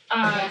damage.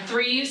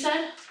 3 you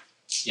said?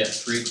 Yeah,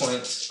 3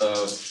 points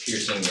of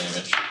piercing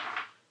damage.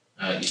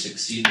 You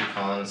succeed the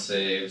con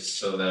save,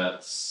 so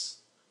that's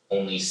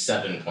only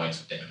 7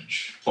 points of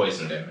damage.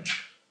 Poison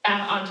damage.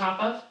 On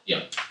top of?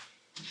 Yeah.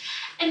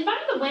 And by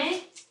the way,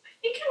 I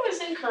think I was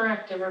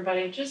incorrect,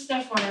 everybody. Just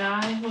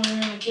FYI, when we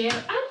were in the cave,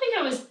 I don't think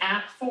I was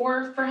at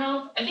 4 for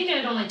health. I think I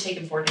had only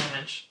taken 4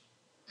 damage.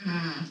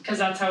 Because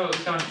that's how it was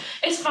going.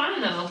 It's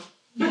fine, though.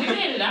 We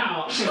made it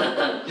out.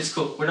 It's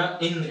cool. We're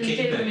not in the Can't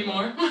cave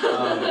anymore.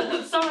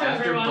 Sorry,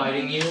 After everyone.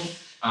 biting you,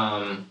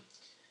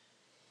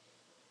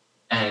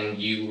 and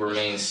you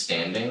remain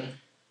standing,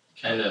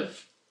 kind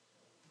of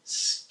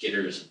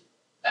skitters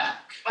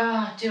back.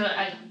 Do it.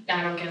 I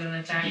don't get an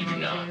attack. You do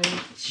not.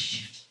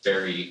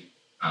 Very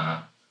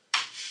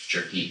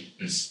jerky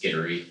and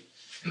skittery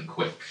and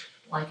quick.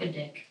 Like a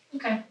dick.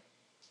 Okay.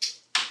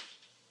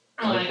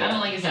 I don't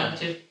like his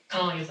attitude. I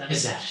don't like his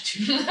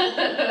attitude. His attitude.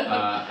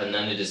 And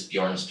then it is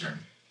Bjorn's turn.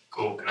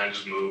 Cool. Can I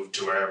just move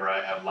to wherever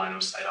I have line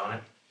of sight on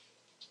it?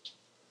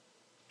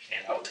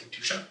 And I will take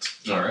 2 shots.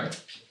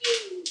 Alright.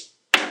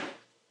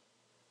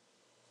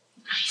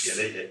 Nice. Yeah,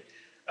 they hit.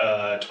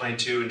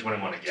 22 and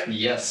 21 again.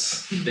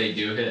 Yes, they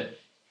do hit.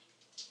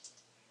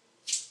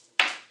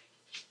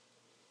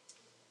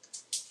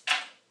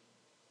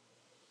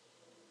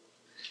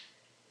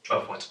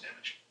 $12 points of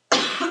damage.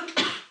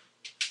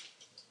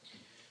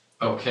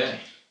 Okay.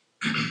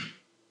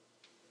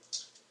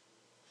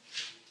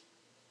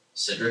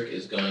 Cedric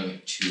is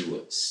going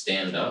to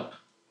stand up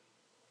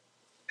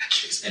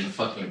and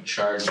fucking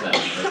charge that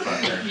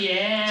motherfucker.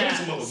 Yeah.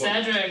 Jason, what?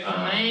 Cedric,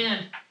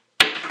 man.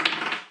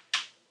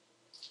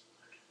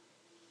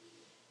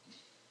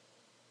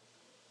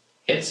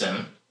 Hits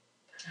him.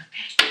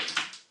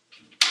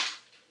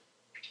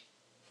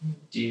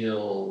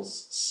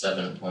 Deals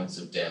 7 points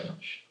of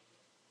damage.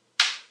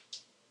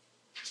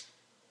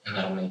 And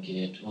that'll make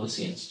it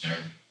Lucian's turn.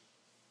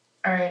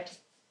 Alright.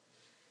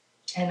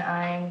 And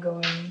I'm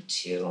going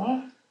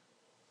to.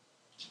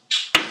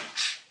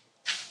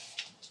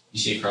 You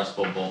see a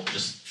crossbow bolt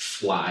just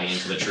fly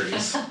into the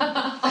trees.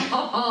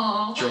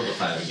 Oh. Roll the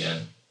 5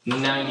 again.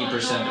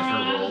 90% of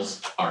her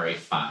rolls are a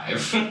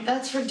 5.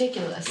 That's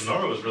ridiculous.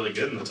 Nora was really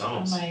good in the On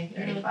tunnels. my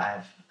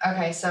 35.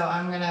 Okay, so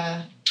I'm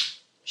gonna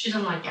She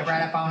doesn't like get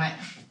right up on it.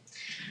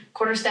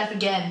 Quarterstaff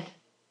again.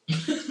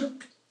 To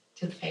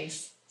the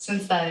face.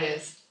 Since that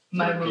is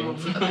my Working.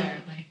 move,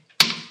 apparently.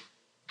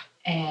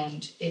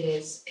 And it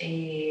is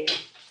a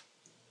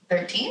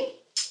 13?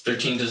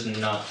 13 does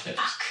not hit.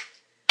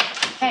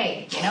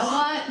 Hey, you know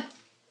what?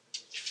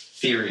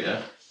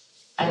 Theria.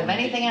 Out of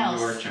anything else.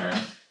 Your turn.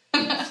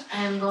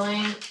 I'm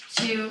going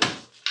to.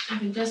 I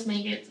can just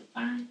make it to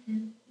 5,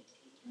 10,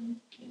 15,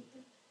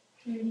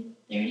 20,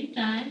 30,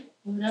 35.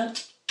 Move it up.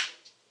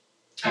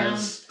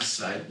 As a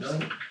side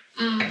note,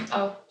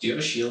 Oh. do you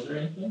have a shield or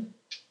anything?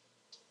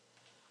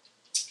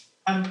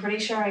 I'm pretty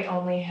sure I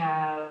only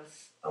have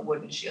a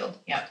wooden shield.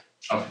 Yep.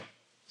 Okay.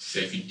 So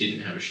if you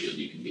didn't have a shield,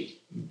 you could be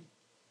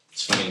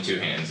swinging 2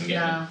 hands and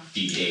getting No. a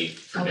D8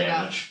 for Only got-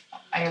 damage.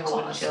 I have a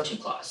wooden Claws. shield. 2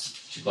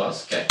 claws. 2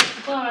 claws? Okay.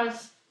 2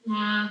 claws.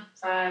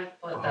 5,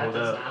 but that Hold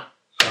does up.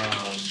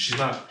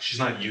 not. She's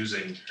not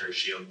using her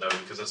shield though,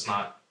 because it's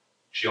not.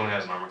 She only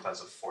has an armor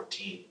class of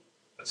 14.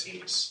 That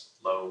seems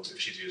low if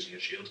she's using a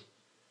shield.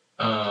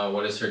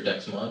 What is her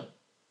dex mod?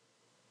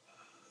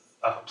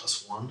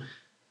 +1.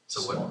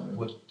 So +1.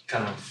 what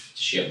kind of Does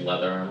she have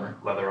leather armor?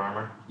 leather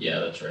armor? Yeah,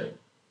 that's right.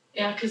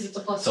 Yeah, because it's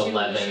a plus It's 2 with the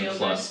 11 shield,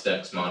 plus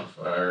dex mod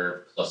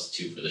or plus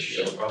 2 for the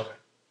shield.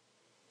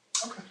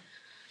 Okay.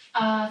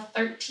 right?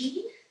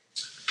 13?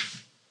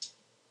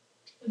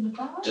 In the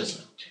claws? Does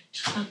not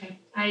hit. Okay.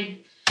 I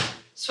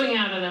swing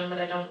out at him, but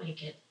I don't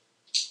make it.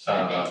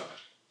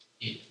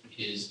 It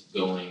is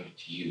going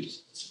to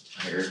use its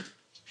entire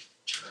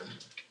turn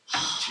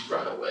to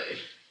run away.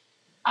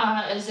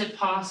 Is it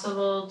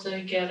possible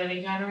to get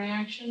any kind of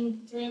reaction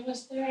with the 3 of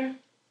us there?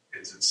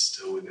 Is it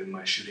still within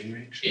my shooting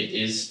range? It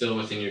is still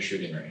within your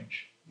shooting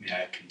range. May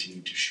I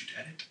continue to shoot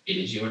at it? It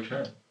is your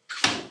turn.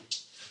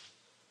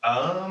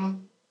 I'll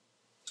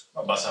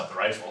bust out the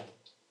rifle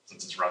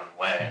since it's running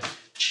away.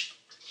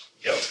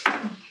 Yep.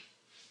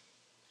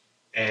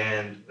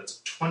 And that's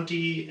a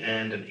 20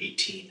 and an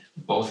 18.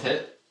 Both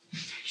hit.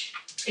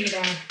 Take it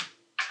down.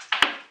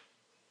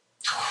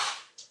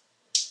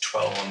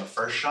 12 on the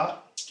first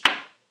shot.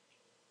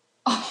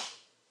 Oh.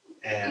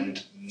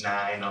 And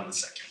 9 on the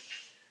second.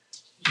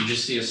 You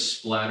just see a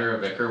splatter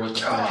of ichor with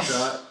the first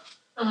shot,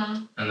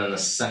 and then the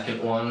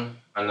second one,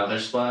 another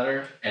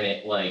splatter, and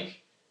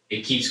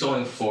it keeps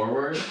going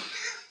forward,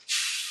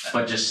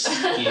 but just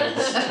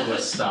skids to a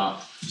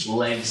stop.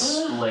 Legs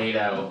splayed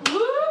out. Woo!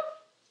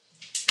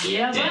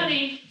 Yeah, Damn.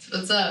 buddy.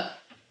 What's up?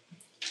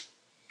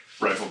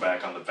 Rifle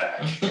back on the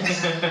back.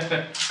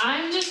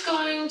 I'm just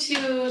going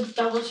to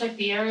double check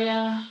the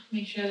area,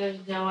 make sure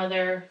there's no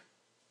other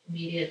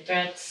immediate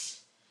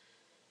threats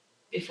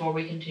before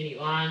we continue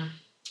on.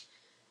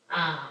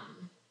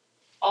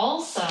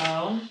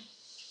 Also,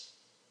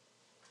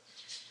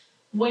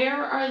 where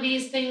are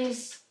these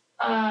things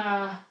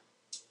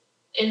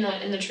in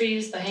the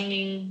trees, the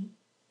hanging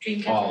dream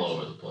catchers? All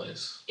over the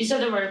place. You said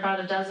there were about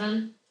a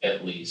dozen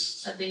At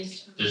least. at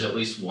least. There's at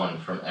least one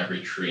from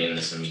every tree in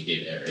this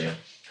immediate area.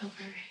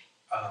 Okay.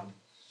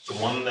 The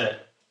one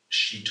that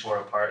she tore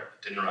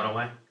apart didn't run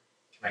away.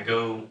 Can I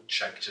go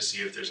check to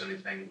see if there's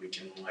anything we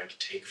can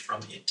take from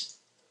it?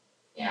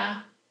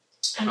 Yeah.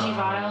 Empty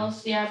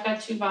vials. Yeah, I've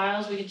got 2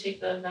 vials. We could take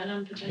the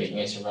venom Make potentially.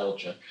 me a survival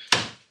check.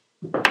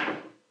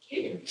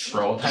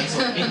 throw a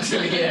pencil into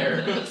the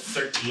air.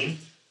 13.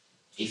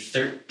 A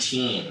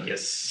 13.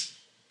 Yes.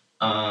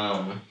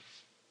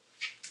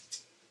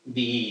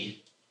 The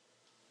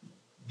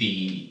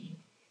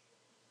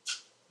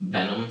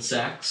venom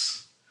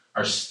sacs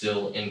are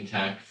still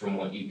intact from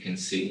what you can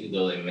see,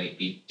 though they might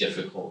be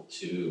difficult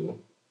to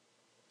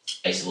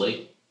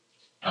isolate.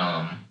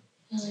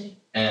 Really?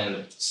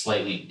 And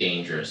slightly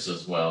dangerous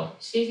as well.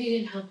 See if you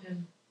can help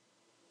him.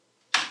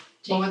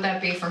 What would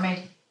that be for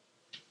me?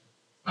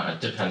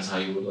 It depends how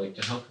you would like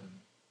to help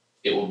him.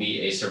 It will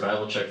be a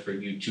survival check for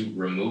you to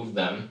remove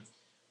them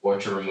or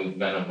to remove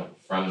venom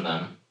from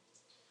them.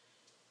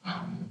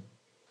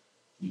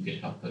 You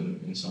could help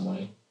him in some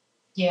way.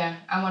 Yeah,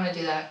 I want to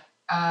do that.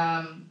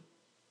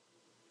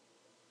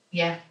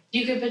 Yeah.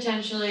 You could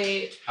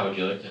potentially, How would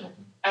you like to help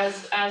him?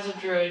 as a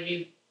druid,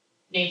 you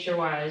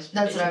nature-wise,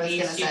 That's what I was at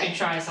least gonna say. you could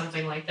try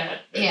something like that.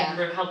 Yeah.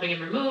 Helping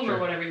him remove Sure. or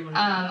whatever you want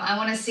to I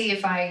want to see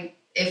if I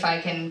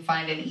can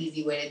find an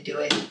easy way to do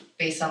it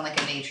based on like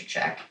a nature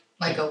check,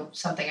 like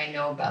something I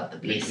know about the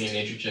Make beast. me a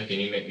nature check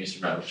and you make me a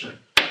survival check.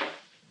 Do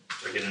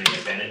I get any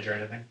advantage or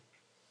anything?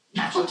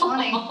 Natural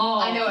 20.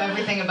 I know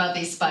everything about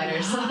these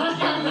spiders. You do in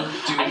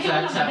I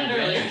fact have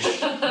literally.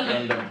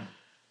 advantage and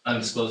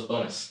undisclosed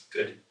bonus.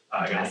 Good.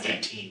 I got an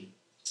Fantastic.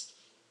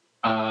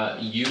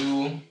 18.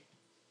 You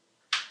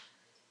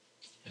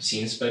have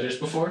seen spiders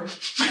before.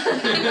 You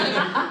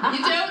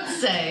don't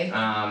say.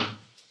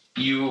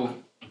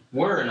 You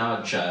were an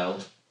odd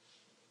child,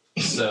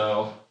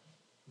 so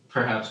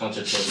perhaps once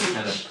or twice you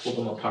kind of pulled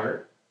them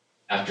apart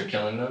after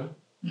killing them.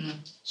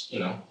 You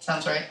know.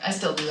 Sounds right. I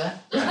still do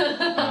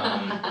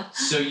that.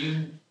 So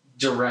you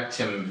direct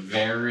him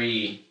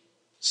very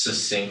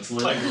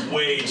succinctly. Like,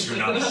 way too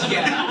nice.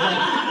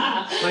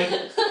 Yeah. Like,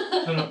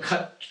 no,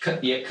 cut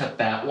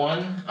that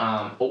one.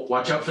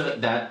 Watch out for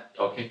that.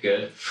 Okay,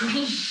 good.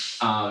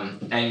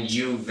 And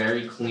you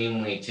very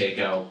cleanly take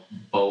out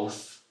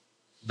both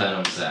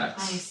venom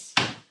sacs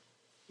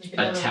Nice.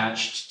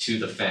 attached to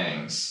the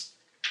fangs,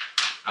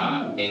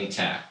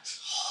 intact.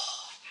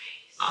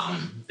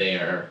 They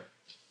are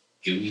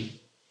gooey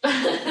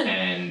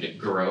and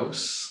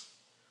gross,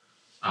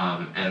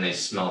 and they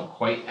smell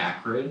quite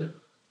acrid,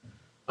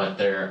 but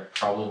they're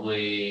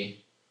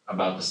probably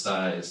about the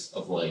size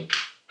of like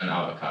an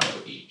avocado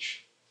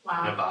each. An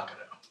Wow. avocado.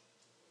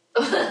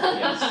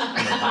 Yes,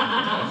 an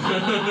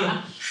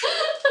avocado.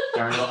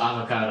 There are no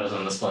avocados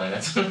on this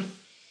planet.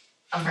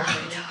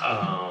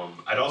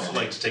 I'd also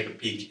like to take a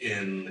peek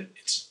in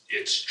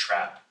its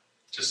trap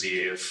to see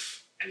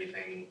if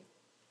anything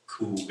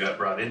cool got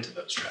brought into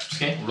those traps.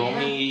 Okay, roll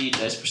me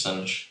dice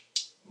percentage.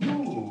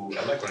 Ooh,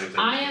 I like when it.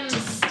 I am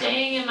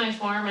staying in my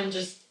form and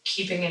just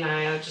keeping an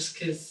eye out just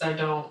because I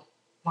don't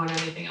want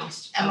anything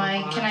else to Can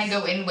come I on.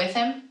 go in with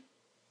him?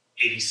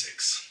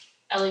 86.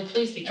 Ellie,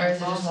 please be Or is it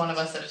careful. just one of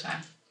us at a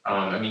time?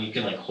 I mean, you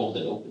can like hold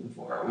it open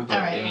for him, but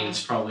Alright. I mean,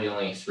 it's probably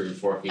only 3 or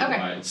 4 feet Okay.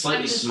 wide. It's slightly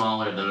I'm just-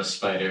 smaller than the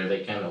spider.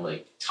 They kind of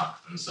like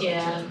tuck themselves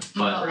Yeah. in.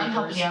 But I'm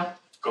helping you out.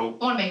 Go.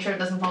 I want to make sure it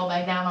doesn't fall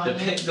back down on the me.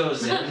 pit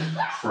goes in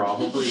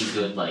probably a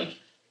good like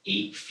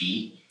 8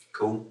 feet.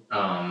 Cool.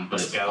 But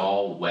Let's it's go.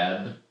 all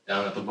web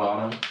down at the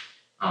bottom.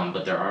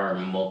 But there are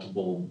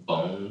multiple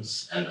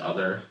bones and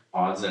other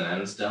odds and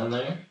ends down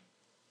there.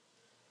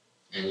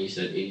 And you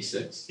said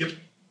 86? Yep.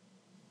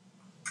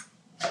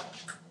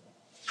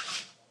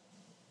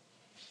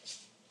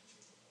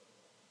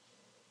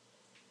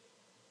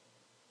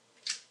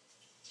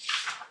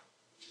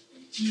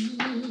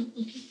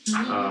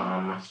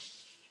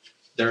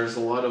 There's a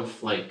lot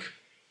of like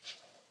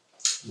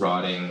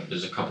rotting.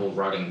 There's a couple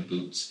rotting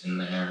boots in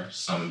there,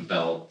 some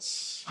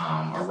belts,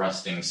 a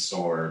rusting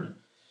sword.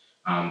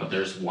 But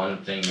there's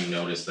one thing you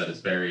notice that is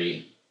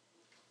very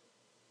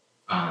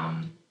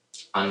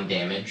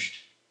undamaged,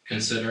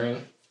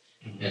 considering.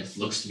 It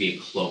looks to be a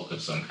cloak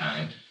of some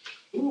kind.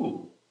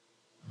 Ooh.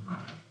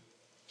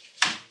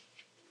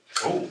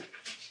 Cool.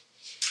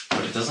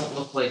 But it doesn't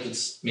look like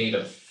it's made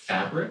of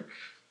fabric.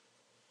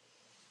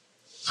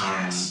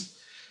 Yes.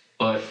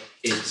 But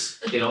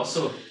it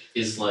also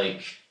is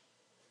like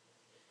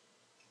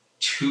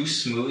too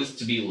smooth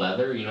to be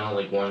leather. You know,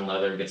 like worn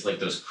leather gets like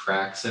those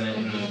cracks in it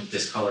and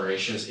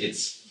discolorations.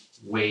 It's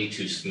way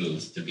too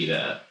smooth to be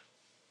that.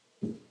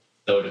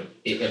 Though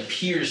it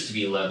appears to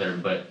be leather,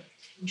 but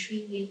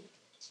Intriguing.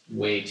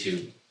 way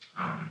too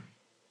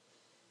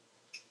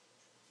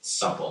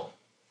supple.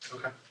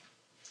 Okay.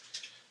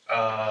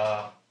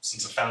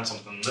 Since I found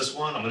something in this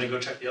one, I'm gonna go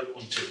check the other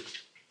one too.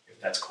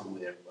 If that's cool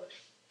with everybody.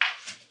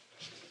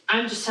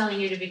 I'm just telling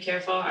you to be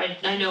careful.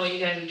 I know what you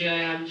guys are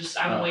doing.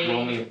 I'm waiting.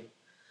 Roll me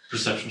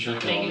perception check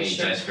and roll Making me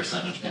sure. dice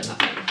percentage.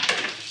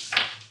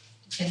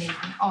 Can you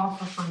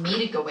offer for me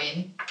to go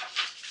in?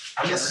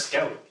 I'm a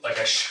scout. Like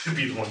I should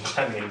be the one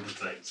climbing into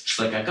things. It's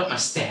like I got my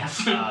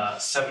staff.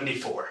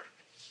 74.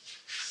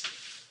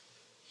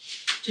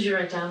 Did you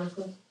write down the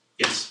clue?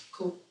 Yes.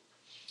 Cool.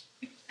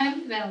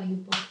 I'm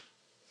valuable.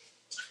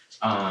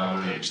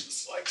 Page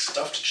that's like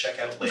stuff to check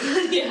out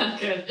later. Yeah,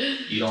 good.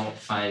 You don't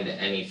find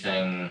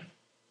anything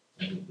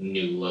like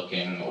new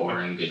looking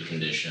or in good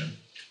condition.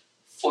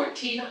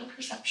 14 on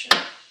perception.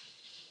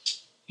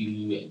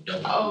 You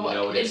don't Oh,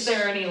 notice. is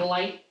there any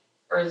light,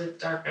 or is it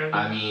dark?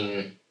 I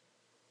mean,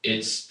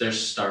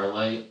 there's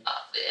starlight.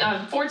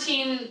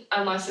 14,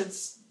 unless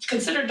it's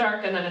considered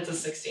dark, and then it's a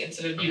 16.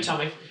 So you tell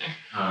me from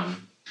there.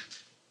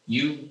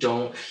 You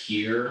don't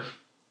hear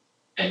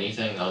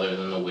anything other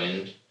than the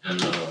wind and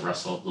the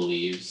rustle of the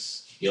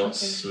leaves. You don't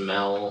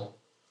smell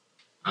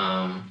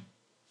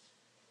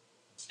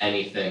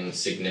anything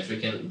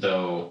significant,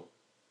 though.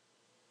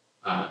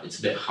 It's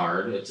a bit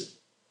hard. It's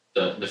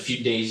the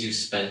few days you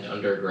spent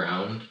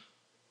underground,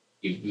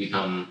 you've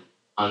become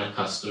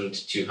unaccustomed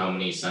to how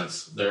many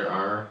scents there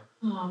are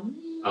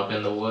up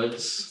in the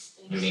woods.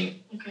 I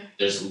mean,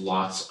 there's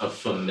lots of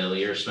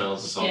familiar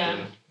smells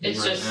assaulting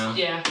you right now.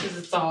 Because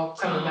it's all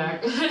coming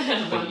back.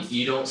 But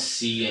you don't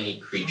see any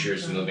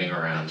creatures moving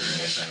around or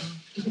anything.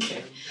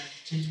 Okay.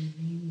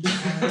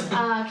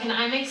 Can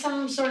I make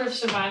some sort of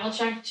survival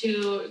check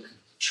to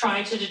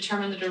try to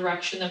determine the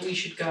direction that we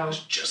should I go? was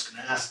just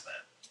gonna ask that.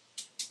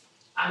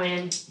 I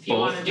mean, if you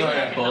want to do it,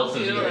 I can both help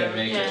of you or- can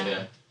make yeah. it.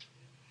 Yeah.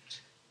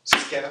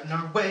 Just get out in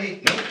our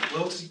way. No,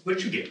 what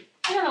did you get?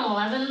 I got an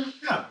 11.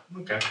 Yeah,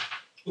 okay.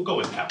 We'll go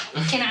with that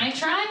one. Can I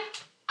try?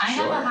 I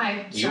have Sure. a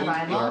high You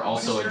survival. are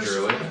also a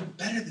druid.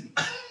 Better than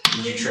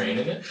Did you train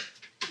in it?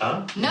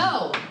 Huh?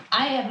 No,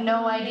 I have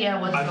no idea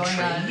what's I'm going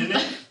trained on. in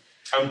it.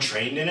 I'm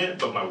trained in it,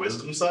 but my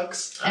wisdom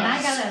sucks. And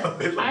I got a- so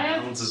it like I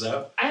have- balances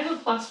out. I have a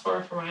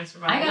 +4 for my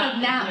survival. I got a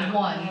nat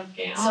 1,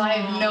 Okay. so I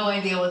have no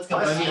idea what's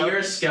going I mean, on. you're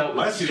a scout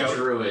My with two scout-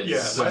 druids.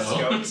 Yeah, so. my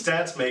scout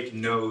stats make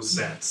no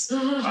sense.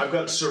 I've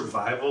got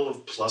survival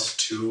of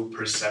 +2,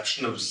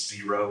 perception of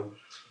 0.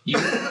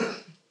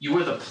 You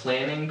were the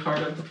planning part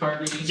of the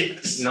party,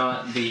 Yes.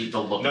 not the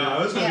looker. No,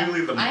 I was Yeah,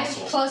 really the I have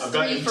muscle. I've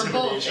got +3 for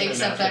both, intimidation and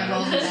except I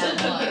rolled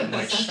athletics. that 1.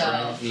 Like So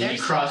strength. You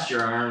there's crossed that.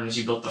 your arms,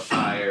 you built the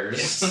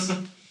fires. Yes.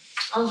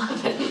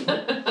 11.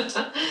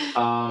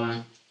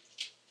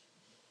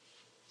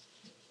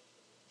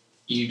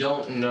 You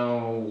don't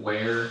know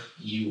where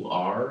you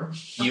are.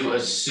 You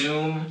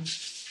assume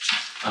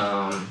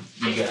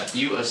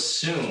you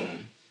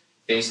assume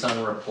based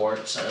on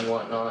reports and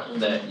whatnot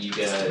that you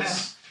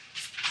guys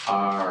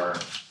are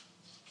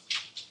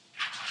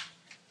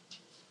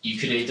you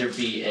could either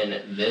be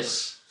in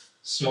this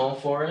small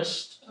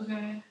forest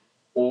Okay.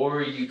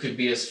 or you could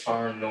be as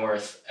far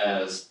north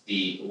as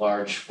the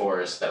large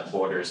forest that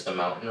borders the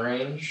mountain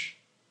range.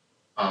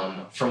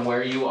 From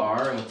where you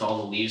are, and with all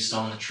the leaves still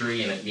on the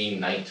tree and it being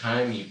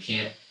nighttime, you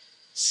can't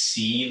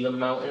see the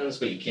mountains,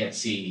 but you can't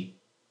see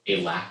a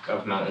lack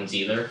of mountains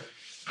either.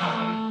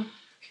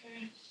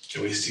 Okay.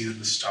 Can we see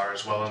the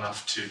stars well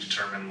enough to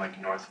determine like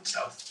north and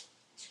south?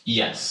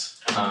 Yes,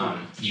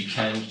 you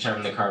can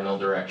determine the cardinal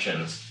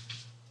directions,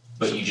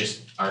 but you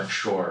just aren't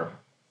sure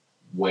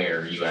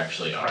where you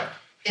actually are.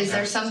 Is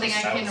there Okay, something so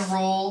I can south.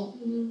 roll?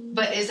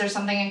 But is there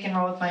something I can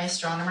roll with my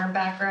astronomer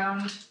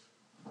background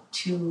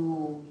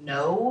to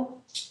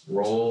know?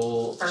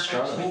 Roll Perfect.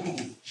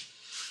 astronomy. Ooh,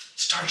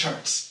 star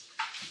charts.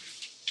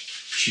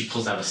 She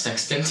pulls out a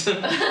sextant. What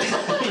do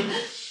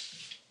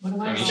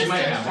I mean, roll she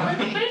might for have one.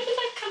 astronomy? Where did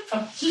that come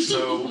from?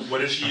 So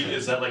what is she?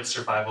 Is that like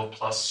survival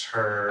plus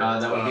her?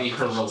 That would be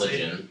her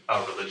proficiency? religion.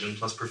 Oh, religion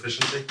plus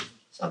proficiency.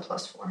 So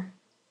 +4.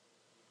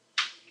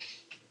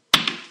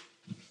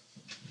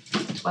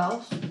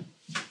 12. Is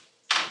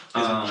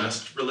it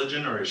just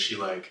religion, or is she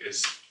like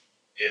is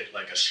it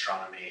like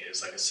astronomy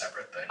is like a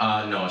separate thing?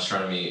 No,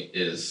 astronomy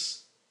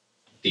is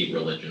the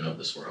religion of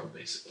this world,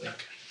 basically. Okay.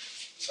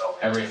 So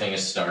Everything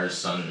is stars,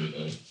 sun,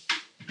 and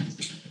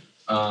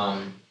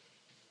moon.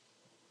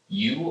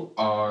 You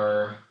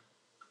are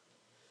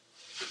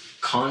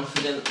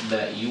confident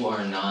that you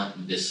are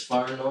not this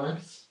far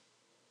north.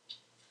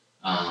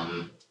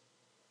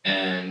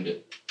 And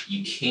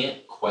you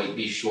can't quite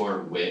be sure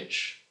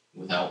which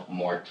without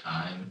more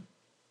time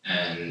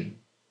and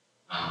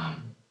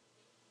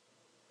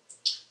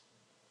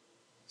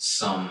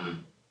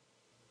some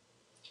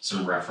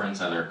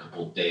reference, either a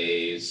couple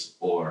days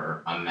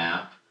or a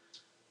map.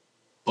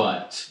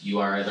 But you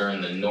are either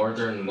in the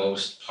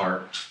northernmost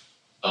part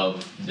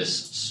of this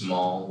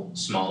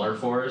smaller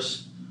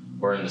forest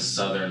or in the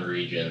southern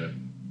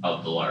region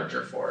of the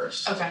larger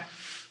forest. Okay.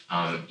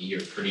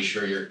 You're pretty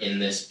sure you're in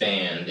this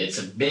band. It's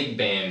a big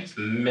band, it's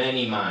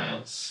many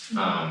miles,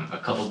 a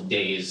couple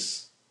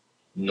days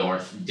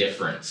north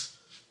difference,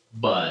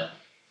 but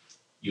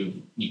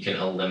you can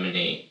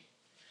eliminate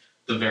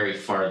the very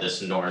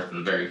farthest north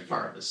and the very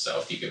farthest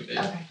south you can be.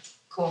 Okay.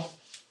 Cool.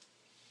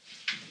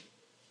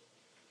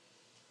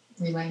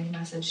 Relaying the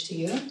message to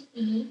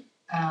you.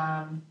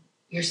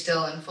 You're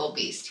still in full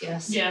beast,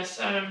 yes? Yes,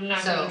 I'm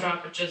not So- gonna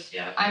drop it just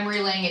yet. I'm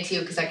relaying it to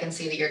you because I can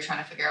see that you're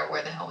trying to figure out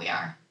where the hell we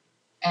are.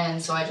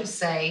 And so I just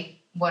say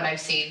what I've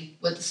seen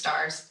with the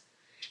stars.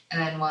 And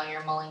then while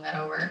you're mulling that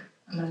over,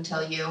 I'm going to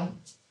tell you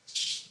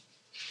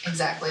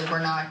exactly. We're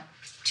not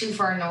too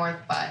far north,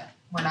 but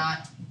we're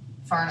not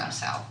far enough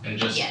south And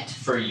just yet.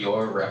 for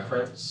your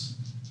reference,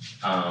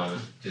 because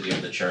you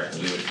have the chart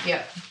and you would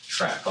Yep.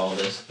 track all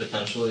this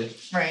potentially.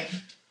 Right.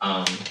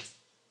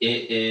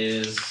 It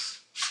is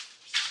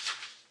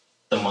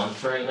the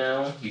month right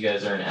now, you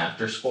guys are in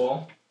after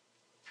squall,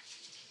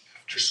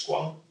 After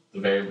squall? the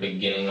very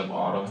beginning of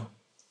autumn.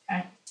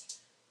 Okay.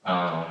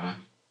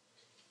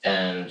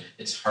 And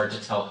it's hard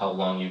to tell how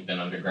long you've been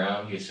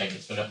underground. You think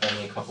it's been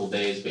only a couple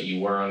days, but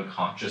you were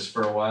unconscious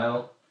for a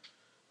while.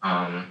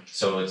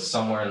 So it's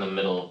somewhere in the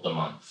middle of the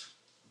month.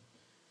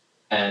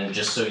 And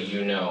just so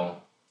you know,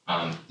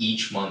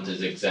 each month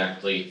is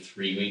exactly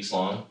 3 weeks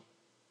long.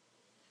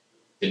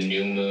 The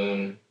new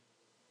moon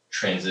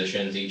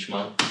transitions each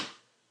month,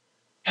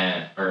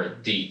 or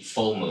the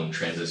full moon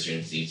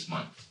transitions each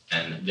month,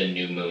 and the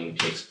new moon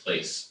takes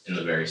place in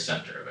the very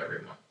center of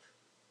every month.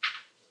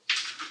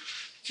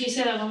 Can you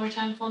say that one more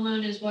time? Full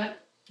moon is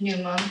what? New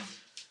month.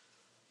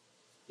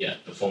 Yeah,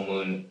 the full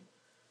moon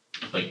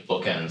like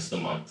bookends the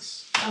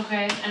months.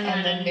 Okay, and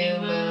And then the a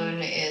new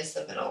moon is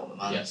the middle of the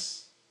month.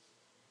 Yes.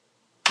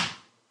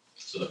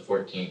 So the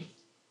 14th,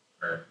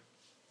 or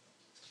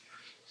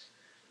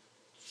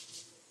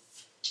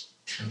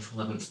 10th,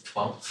 11th,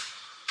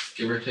 12th,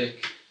 give or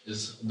take,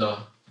 is the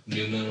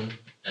new moon,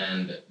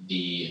 and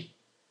the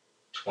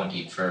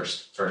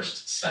 21st,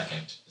 1st,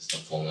 2nd is the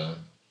full moon.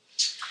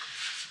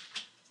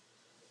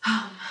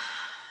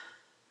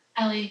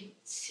 Ellie,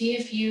 see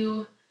if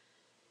you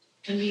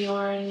and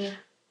Bjorn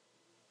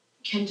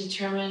can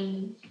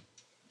determine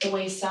the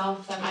way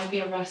south. That might be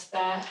a best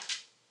bet.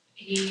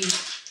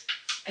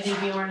 I think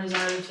Bjorn is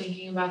already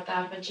thinking about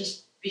that, but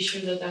just be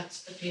sure that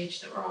that's the page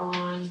that we're all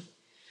on.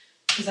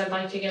 Because I'd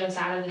like to get us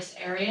out of this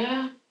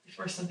area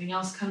before something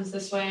else comes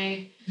this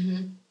way,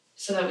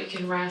 so that we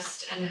can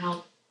rest and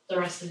help the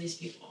rest of these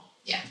people.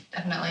 Yeah,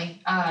 definitely.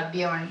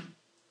 Bjorn,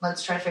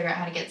 let's try to figure out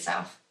how to get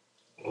south.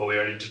 Well, we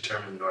already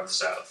determined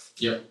north-south.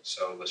 Yep.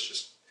 So let's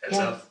just head Yeah.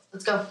 south.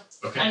 Let's go.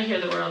 Okay. I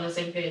hear that we're on the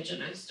same page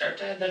and I start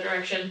to head that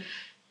direction.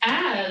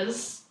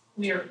 As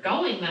we are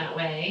going that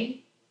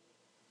way,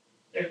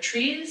 there are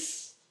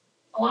trees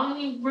along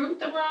the route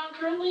that we're on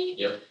currently.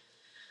 Yep.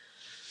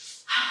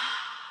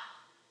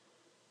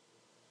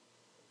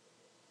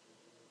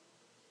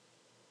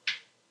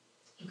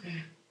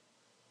 Okay.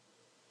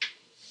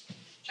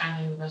 Trying to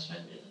think of the best way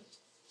to do this.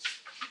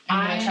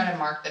 I'm gonna I- try to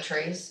mark the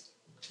trees.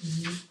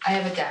 I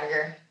have a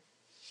dagger.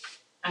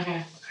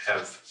 Okay. I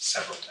have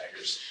several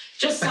daggers.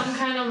 Just some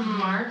kind of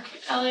mark,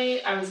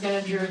 Ellie. I was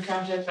gonna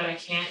druidcraft it, but I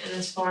can't in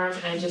this form,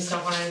 and I just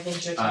don't want anything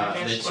to attack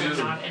the us when I'm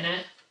two- not in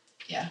it.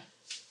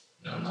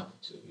 No,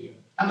 not the two of you.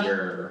 I'm gonna-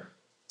 You're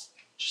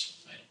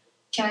just fighting.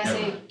 Can I Never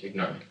say? mind,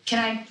 ignore me. Can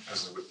I? I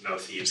was like, no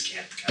thieves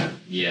can't kind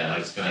of. Yeah, I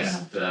was gonna.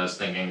 Yeah. I was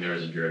thinking there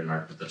was a druid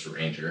mark, but that's a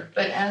ranger.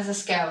 But as a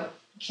scout,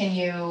 can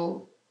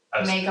you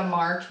I was, make a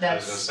mark I was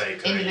that's gonna say,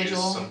 could I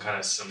individual? use some kind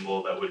of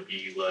symbol that would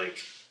be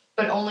like,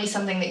 but only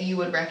something that you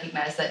would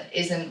recognize that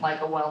isn't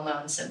like a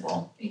well-known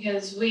symbol?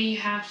 Because we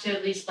have to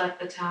at least let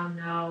the town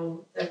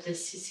know that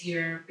this is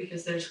here,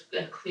 because there's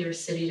a clear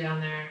city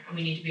down there, and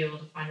we need to be able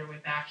to find our way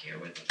back here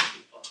with other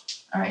people.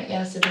 All right.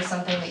 Yeah. So there's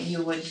something that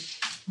you would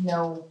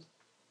know.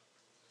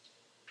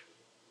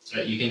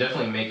 You can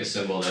definitely make a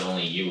symbol that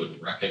only you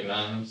would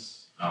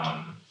recognize.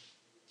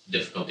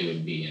 Difficulty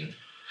would be in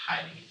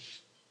hiding it.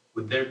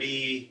 would there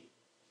be,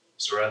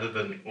 so rather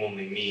than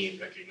only me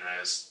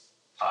recognize,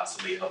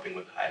 possibly helping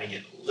with hiding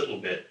it a little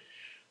bit,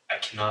 I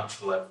cannot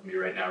for the life of me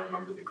right now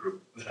remember the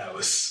group that I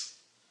was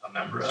a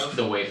member of.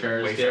 The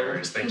Wayfarers.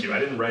 Wayfarers, thank you. I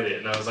didn't write it,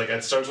 and I was like,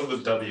 it starts with a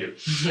W.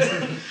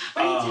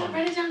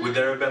 Write it down. Would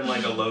there have been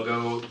like a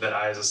logo that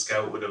I as a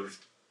scout would have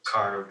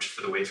carved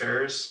for the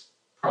Wayfarers?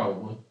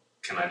 Probably.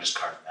 Can I just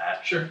carve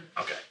that? Sure.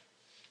 Okay.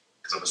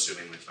 Because I'm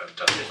assuming if I've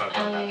done that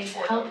Ellie,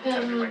 before, help that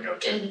would be him my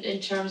go-to. in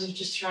terms of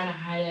just trying to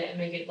hide it and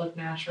make it look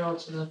natural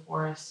to the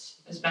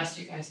forest as best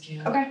you guys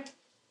can. Okay.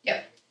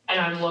 And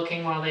I'm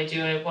looking while they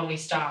do it when we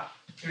stop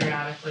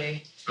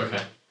periodically.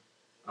 Okay.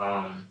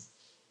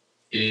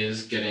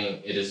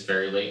 It is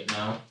very late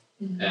now,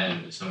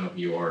 and some of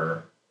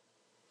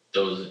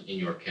those in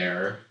your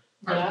care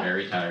are Yeah.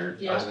 very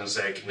tired. I was Yeah. gonna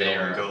say, can we They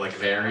only are go like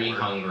very an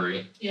hour?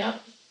 hungry,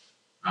 Yep.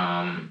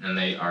 and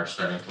they are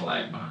starting to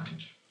lag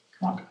behind.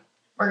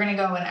 We're gonna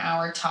go an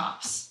hour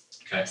tops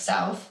Okay.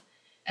 south,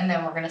 and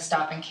then we're gonna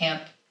stop and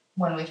camp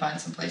when we find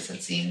some place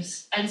that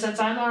seems And since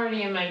I'm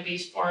already in my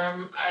beast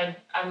form, I'm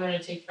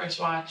gonna take first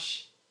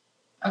watch,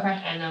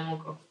 okay. and then we'll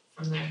go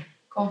from there.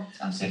 Cool.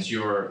 Sounds good. Since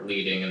you're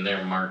leading and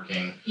they're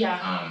marking,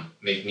 Yeah.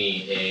 make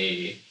me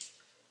a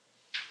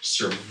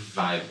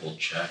survival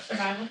check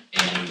Survival.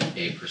 and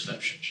a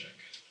perception check.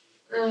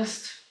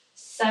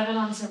 7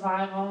 on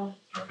survival.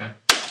 Okay.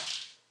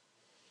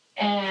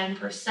 And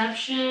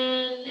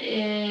perception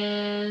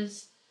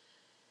is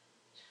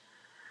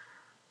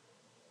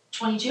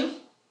 22.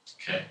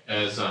 Okay.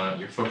 As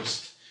you're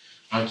focused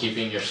on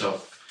keeping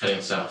yourself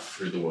heading south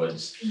through the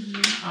woods,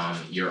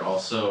 you're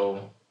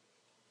also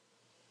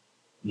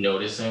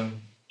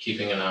noticing,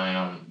 keeping an eye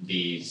on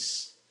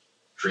these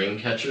dream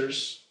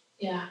catchers.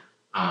 Yeah.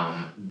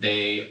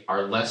 They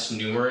are less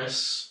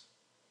numerous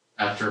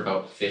after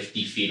about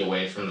 50 feet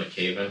away from the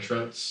cave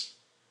entrance,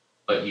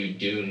 but you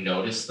do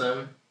notice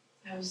them.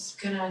 I was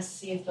gonna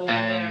see if those were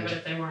there, And- but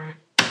if they weren't.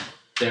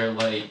 They're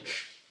like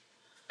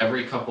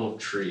every couple of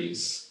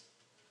trees,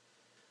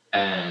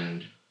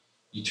 and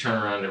you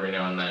turn around every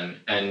now and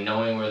then, and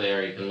knowing where they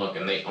are, you can look,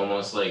 and they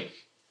almost like,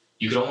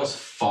 you could almost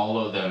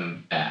follow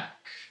them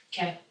back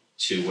Okay.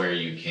 to where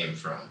you came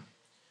from.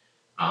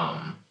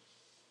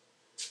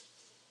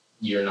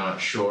 You're not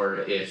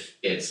sure if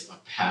it's a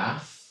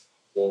path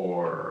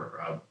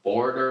or a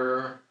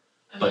border,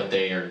 but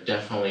they are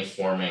definitely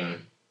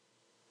forming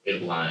a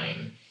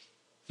line.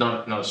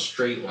 Not a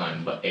straight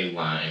line, but a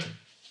line.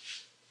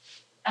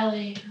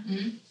 Ellie,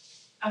 you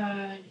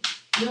and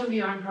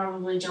Bjorn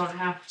probably don't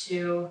have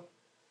to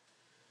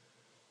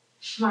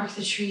mark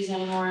the trees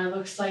anymore. It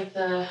looks like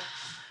the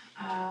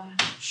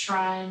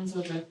shrines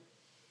or the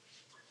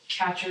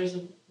catchers,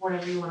 or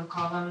whatever you want to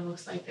call them, it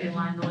looks like they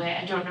line the way.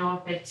 I don't know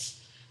if it's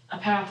a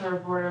path or a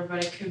border,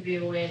 but it could be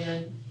a way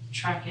to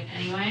track it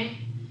anyway.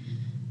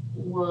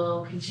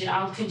 I'll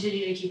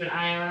continue to keep an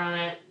eye out on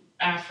it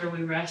after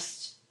we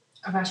rest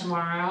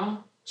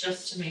tomorrow,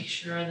 just to make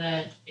sure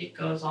that it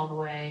goes all the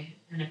way,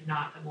 and if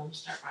not, then we'll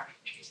start marking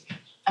trees again.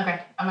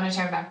 Okay, I'm gonna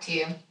turn back to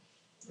you,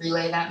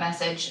 relay that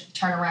message,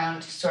 turn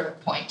around, sort of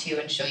point to you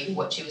and show you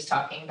what she was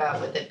talking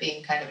about with it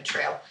being kind of a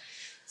trail.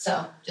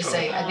 So just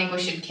say, I think we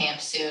should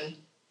camp soon.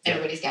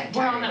 Everybody's getting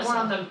tired.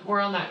 We're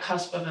on that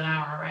cusp of an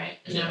hour, right?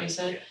 Is that what you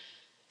said?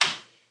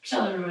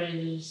 Tell everybody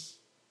to just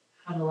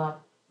huddle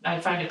up. I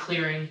find a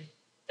clearing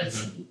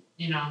that's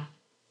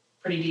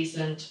pretty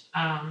decent.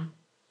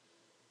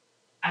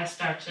 I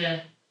start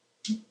to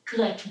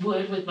collect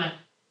wood with my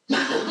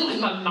with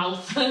my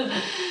mouth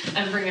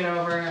and bring it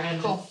over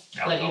and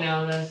let you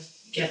know to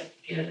get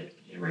it.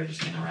 We're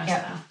just gonna rest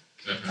now.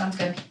 Sounds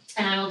good.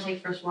 And I will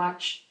take first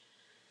watch.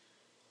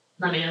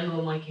 Let me know who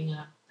I'm waking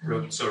up.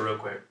 Real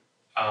quick.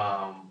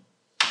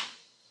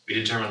 We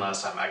determined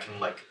last time I can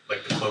like the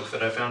cloak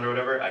that I found or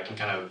whatever, I can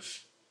kind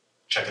of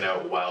check it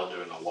out while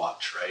doing a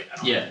watch, right? I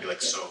don't have to be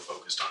like so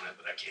focused on it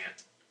that I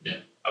can't.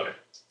 Yeah. Okay,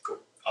 cool.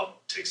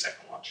 I'll take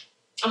second watch.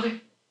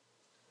 Okay.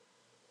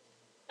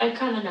 I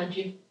kind of nudge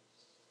you.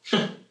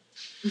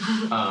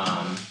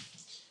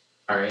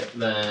 Alright,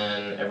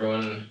 then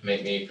everyone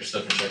make me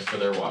perception checks for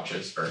their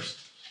watches first.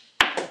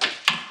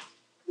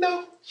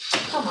 No.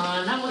 Come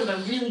on, that would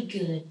have been really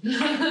good.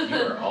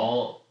 You are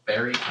all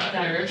very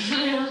tired.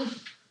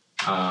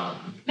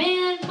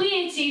 Man, we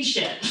ain't seen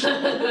shit.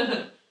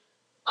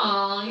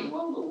 Oh, you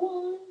rolled a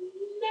 1.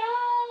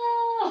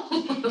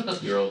 No.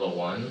 You rolled a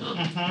 1?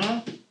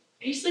 Are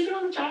you sleeping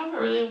on the job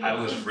or really? I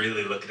was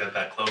really looking at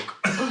that cloak.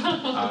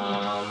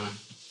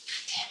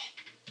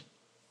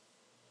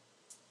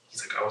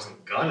 He's like, I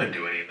wasn't gonna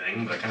do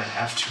anything, but I kind of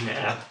have to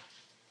now.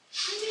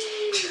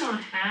 You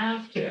don't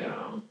have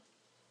to.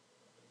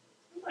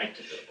 I'd like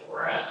to go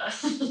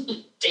rest.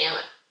 Damn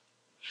it.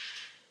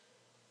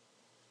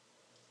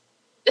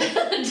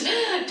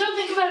 Don't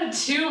think about it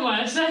too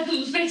much. That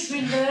makes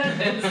me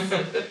nervous.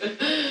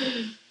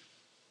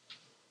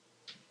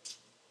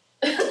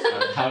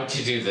 How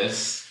to do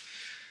this?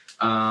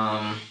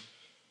 I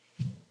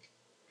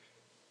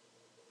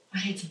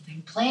had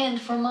something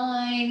planned for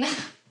mine.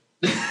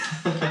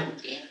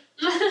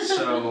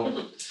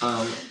 So,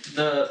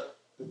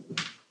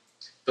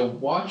 the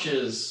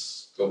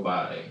watches go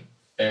by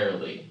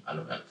fairly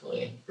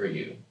uneventfully for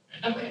you.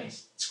 Anyways. Okay.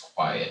 It's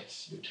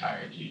quiet. You're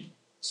tired. It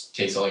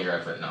takes all your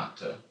effort not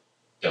to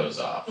doze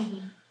off.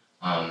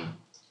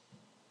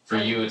 For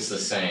you, it's the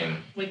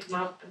same. Wake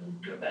them up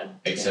and go to bed.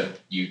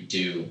 Except you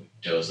do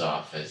doze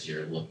off as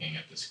you're looking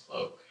at this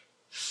cloak.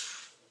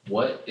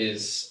 What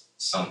is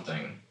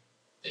something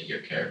that your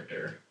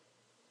character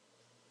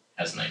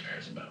has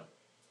nightmares about?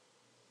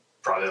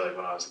 Probably like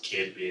when I was a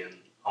kid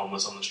being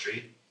homeless on the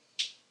street.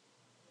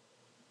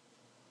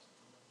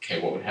 Okay,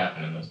 what would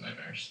happen in those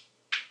nightmares?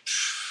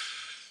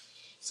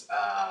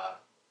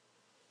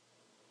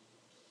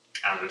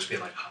 I don't know, just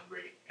being like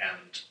hungry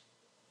and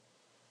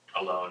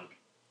alone.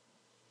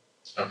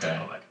 Okay.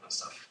 All that kind of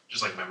stuff.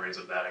 Just like memories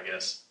of that, I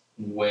guess.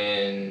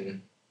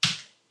 When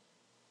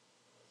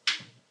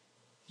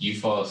you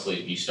fall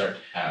asleep, you start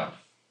to have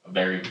a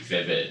very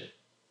vivid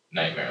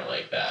nightmare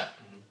like that.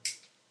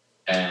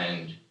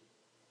 And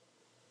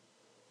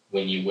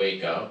when you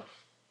wake up,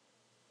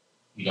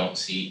 you don't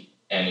see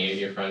any of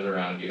your friends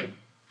around you.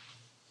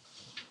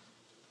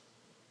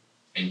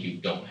 And you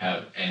don't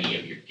have any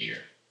of your gear.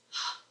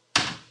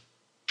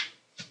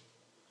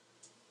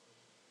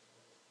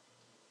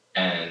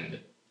 And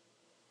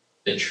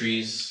the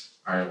trees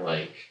are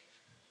like,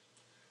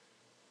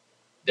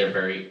 they're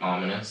very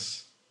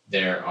ominous.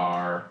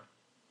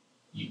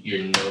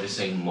 You're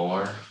noticing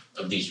more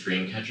of these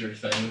dreamcatcher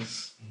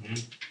things.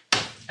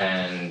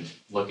 And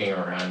looking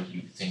around,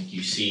 you think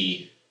you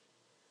see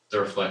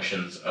the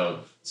reflections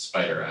of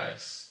spider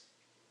eyes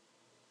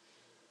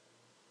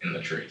in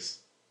the trees.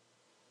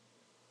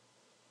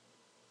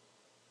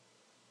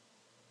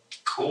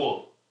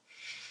 Cool.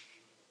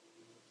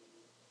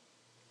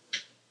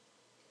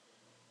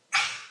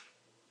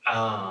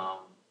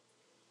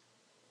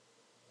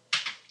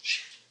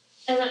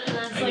 And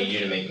that's I like, need you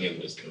to make me a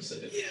wisdom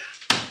save. Yeah.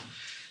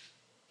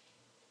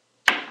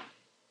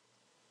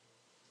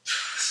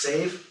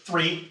 Save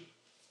 3.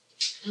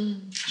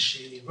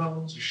 Shitty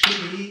rolls are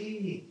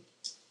shitty.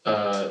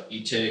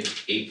 You take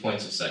 8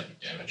 points of psychic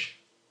damage.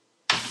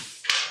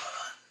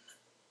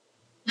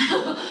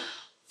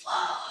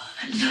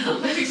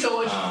 That'd be so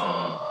much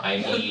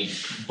I need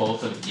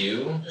both of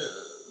you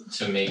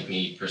to make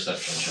me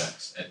perception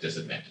checks at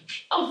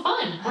disadvantage. Oh,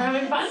 fun. We're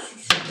having fun.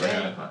 We're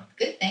having fun.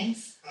 Good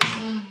things.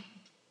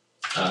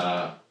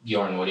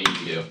 Bjorn, what do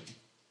you do?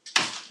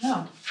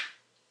 No.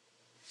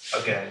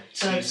 Okay,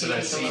 So so you that's said I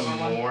the see lower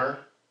one. more.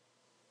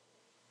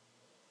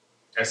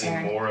 I see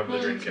Aaron. more of the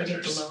dream You get the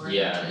catchers. lower.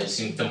 Yeah, it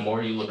seems the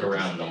more you look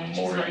around, the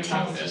more you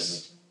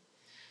notice.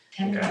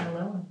 10 Okay. and a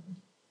lower.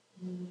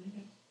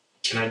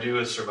 Can I do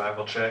a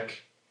survival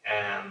check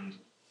and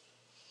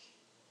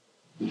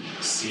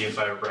see if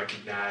I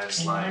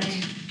recognize, like,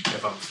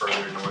 if I'm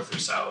further north or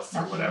south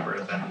or whatever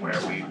than where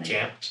we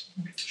camped?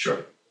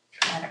 Sure.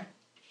 Better.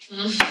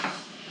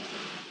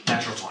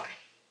 Natural 20.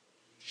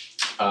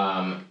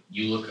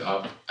 You look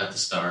up at the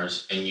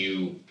stars and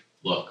you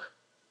look,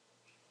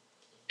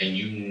 and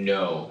you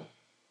know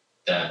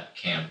that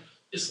camp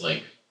is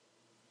like,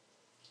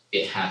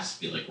 it has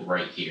to be like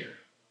right here.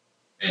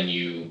 And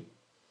you,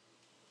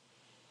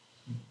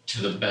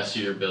 to the best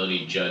of your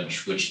ability,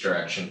 judge which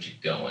direction to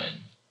go in.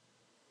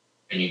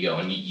 And you go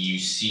and you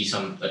see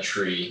a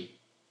tree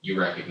you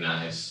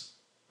recognize,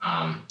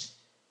 and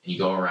you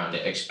go around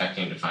it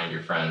expecting to find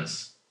your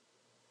friends.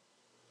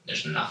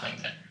 There's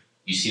nothing there.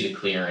 You see the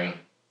clearing.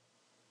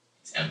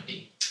 It's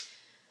empty.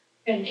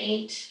 An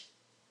 8.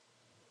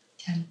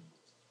 10.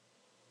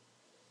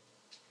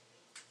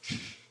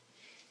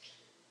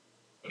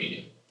 What do you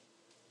do?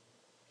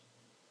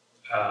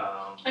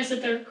 I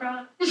sit there and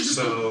cry.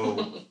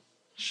 So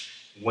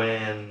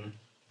when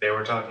they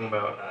were talking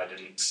about, and I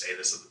didn't say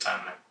this at the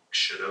time, and I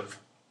should have,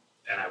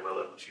 and I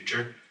will in the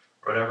future,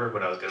 or whatever.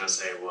 What I was gonna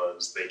say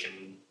was they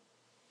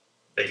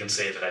can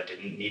say that I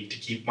didn't need to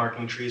keep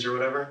marking trees or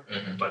whatever.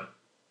 Mm-hmm. But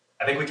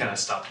I think we kind of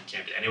stopped and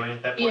camped anyway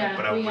at that point. Yeah,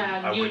 but I we would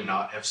had. I You- would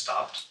not have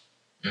stopped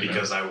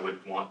because I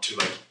would want to,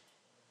 like,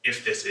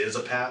 if this is a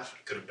path,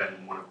 it could have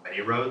been one of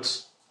many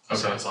roads.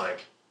 So Okay. it's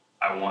like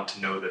I want to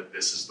know that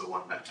this is the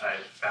one that I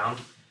found.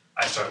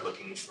 I start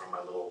looking for my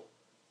little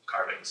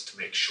carvings to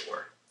make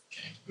sure.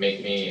 Okay.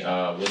 Make me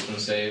a wisdom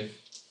save,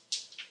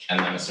 and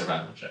then a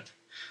survival check.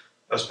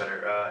 That's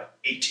better.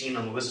 18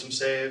 on the wisdom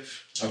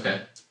save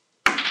Okay.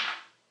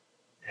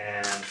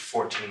 and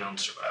 14 on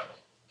survival.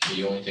 So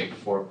you only take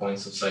 4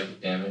 points of psychic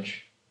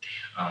damage.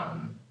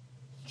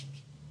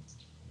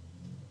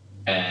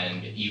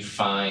 And you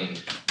find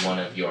one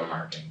of your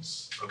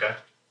markings. Okay.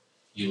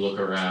 You look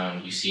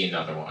around, you see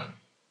another one.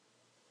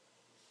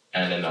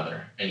 And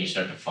another. And you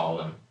start to follow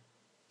them.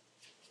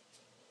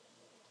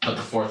 But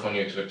the fourth one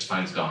you expect to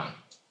find is gone.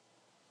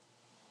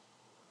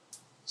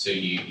 So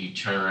you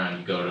turn around,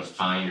 you go to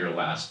find your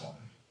last one.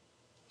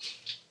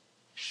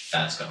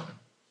 That's gone.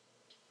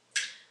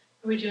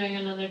 Are we doing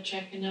another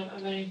check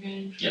of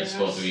anything? Yes,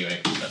 both of you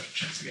make perception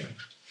checks again.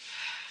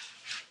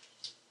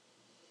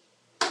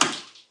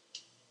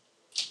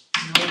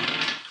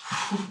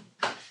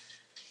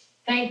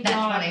 Thank That's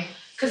God. funny.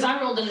 Because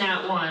I rolled a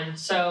nat 1,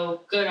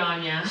 so good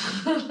on ya.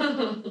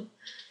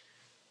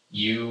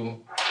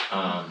 You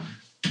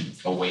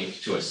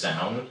awake to a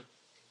sound,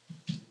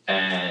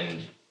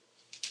 and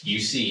you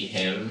see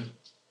him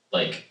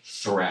like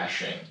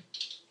thrashing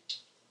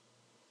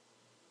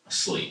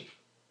asleep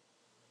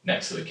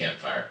next to the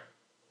campfire,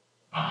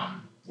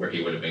 where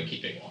he would have been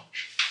keeping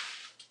watch,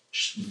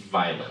 just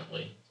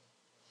violently.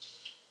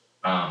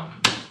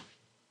 And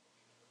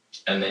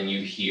then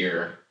you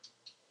hear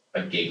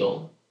a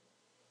giggle,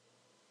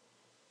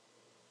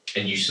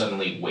 and you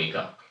suddenly wake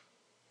up.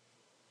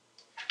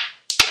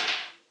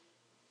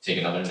 Take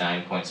another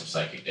 9 points of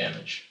psychic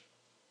damage.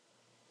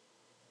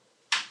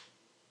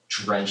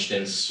 Drenched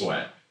in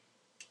sweat.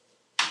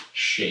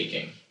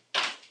 Shaking.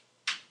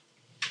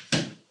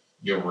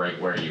 You're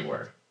right where you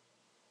were.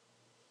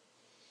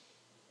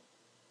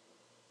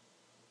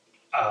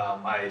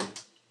 I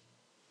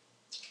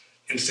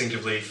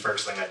instinctively,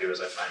 first thing I do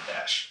is I find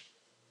Dash.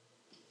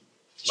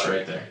 It's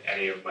right there.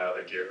 Any of my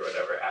other gear or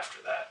whatever after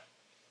that.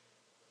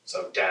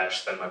 So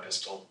Dash, then my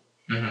pistol.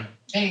 Mm-hmm.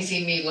 And you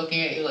see me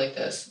looking at you like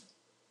this.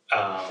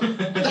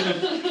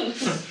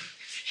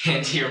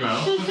 Hand to your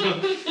mouth.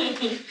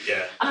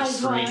 Yeah.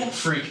 Eyes wide.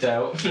 Freaked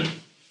out.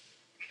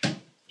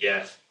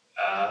 Yeah.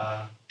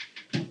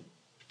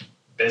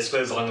 Basically,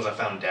 as long as I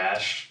found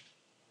Dash,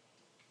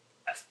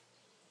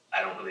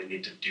 I don't really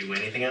need to do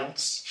anything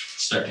else.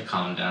 Start to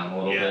calm down a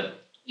little Yeah. bit.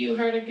 You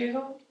heard a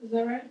giggle? Is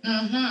that right?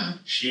 Mm-hmm.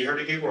 She heard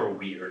a giggle or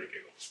we heard a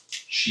giggle?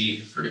 She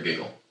heard a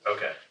giggle.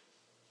 Okay.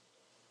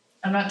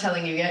 I'm not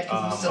telling you yet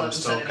because you still I'm haven't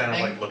still said kind of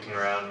anything. like looking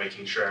around,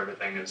 making sure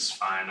everything is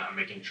fine. I'm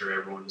making sure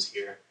everyone's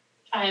here.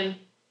 I am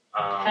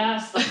Um,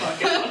 past the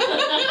fuck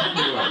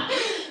out.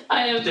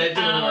 I am Dead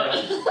to the out.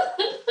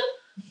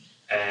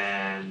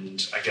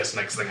 and I guess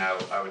next thing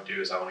I would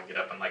do is I want to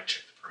get up and like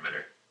check the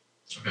perimeter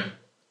Okay.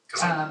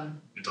 because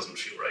it doesn't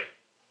feel right.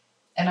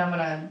 And I'm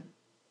gonna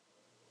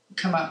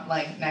come up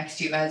like next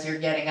to you as you're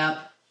getting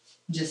up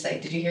and just say,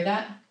 "Did you hear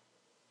that?"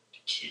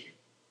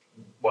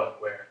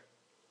 What? Where?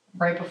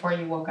 Right before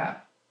you woke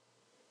up.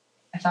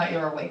 I thought you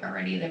were awake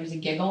already. There was a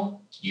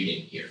giggle. You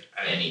didn't hear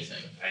anything.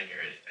 I didn't hear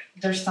anything.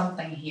 There's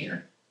something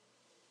here.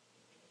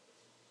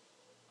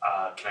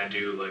 Can I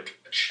do like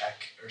a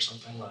check or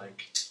something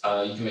like?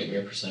 You can make me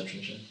a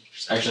perception check.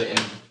 Actually,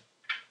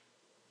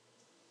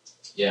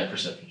 yeah,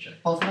 perception check.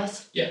 Both of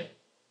us? 7.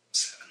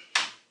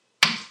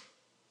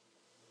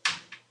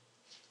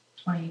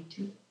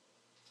 22.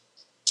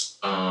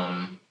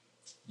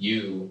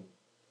 You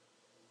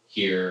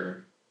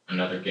hear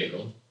another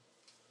giggle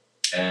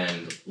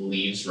and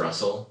leaves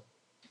rustle,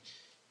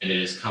 and it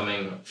is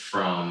coming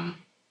from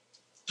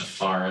the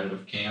far end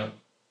of camp,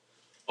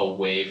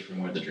 away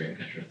from where the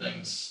Dreamcatcher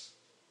things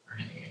are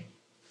hanging.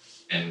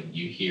 And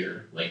you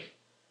hear like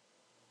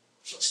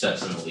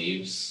footsteps in the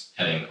leaves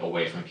heading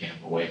away from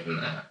camp, away from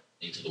that,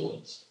 into the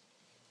woods.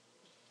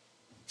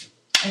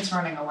 It's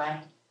running away.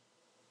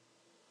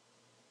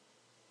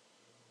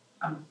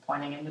 I'm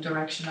pointing in the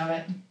direction of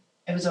it.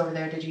 It was over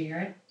there. Did you hear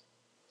it?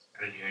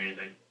 I didn't hear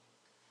anything.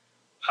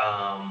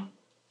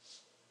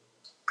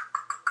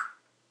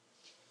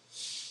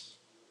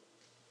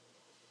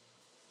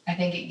 I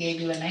think it gave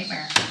you a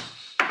nightmare.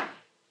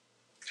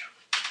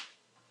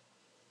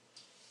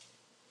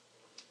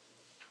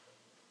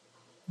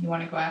 You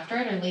want to go after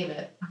it or leave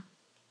it?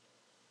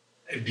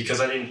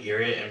 Because I didn't hear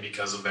it, and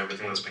because of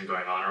everything that's been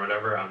going on or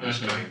whatever, I'm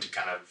just Mhm. going to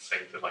kind of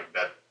think that like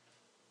that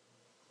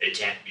it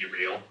can't be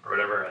real or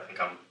whatever. I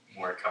think I'm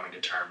more coming to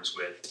terms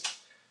with.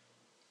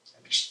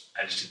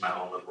 I just did my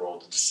own little roll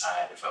to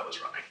decide if I was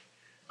running.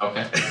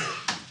 Okay.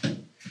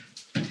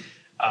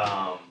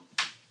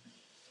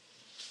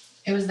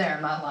 It was there.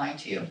 I'm not lying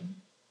to you.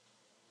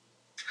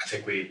 I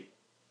think it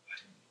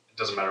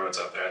doesn't matter what's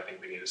out there. I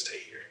think we need to stay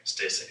here,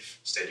 stay safe,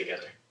 stay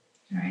together.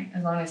 All right.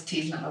 As long as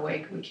T's not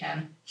awake, we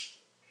can.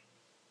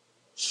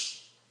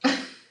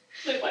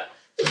 Wait, what?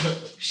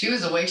 If she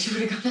was awake, she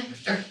would have gone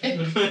after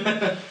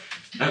it.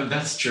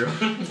 That's true,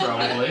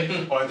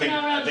 probably. Well, I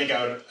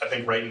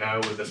think right now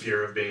with the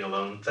fear of being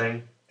alone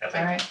thing, I think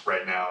Alright.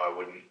 right now I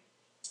wouldn't.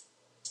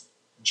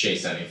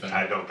 Chase anything.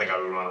 I don't think I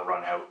would want to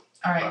run out.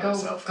 All right. By Go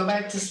myself. go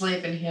back to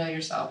sleep and heal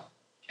yourself.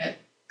 Get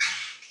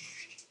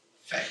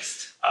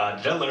fixed.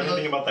 Did I learn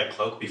anything about that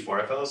cloak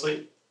before I fell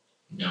asleep?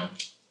 No.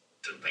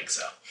 Didn't think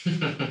so.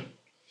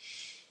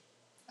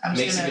 I'm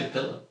Makes just a gonna. good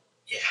pillow.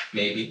 Yeah.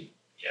 Maybe.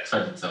 Yes. It's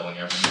hard to tell when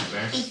you're having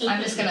nightmares.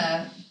 I'm just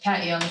gonna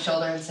pat you on the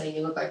shoulder and say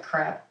you look like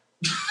crap.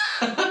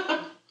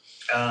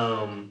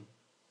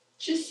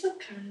 Just so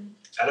kind.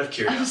 Out of I'm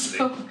curiosity,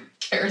 so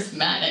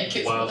charismatic.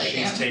 Is while what I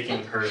she's am.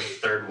 taking her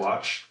third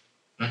watch,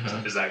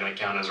 Mhm. is that going to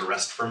count as a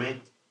rest for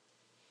me?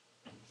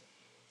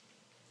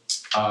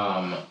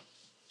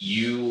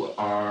 You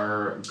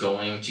are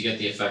going to get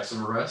the effects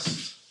of a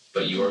rest,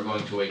 but you are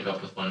going to wake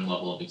up with 1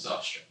 level of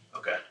exhaustion.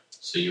 Okay.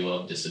 So you will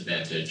have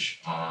disadvantage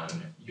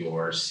on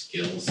your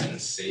skills and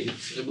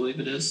saves, I believe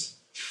it is.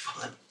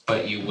 Fun.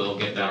 But you will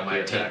get back My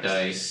your hit attacks.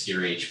 dice,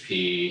 your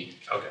HP.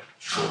 Okay.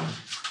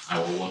 I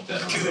will look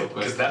that up real Good, quick.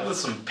 because that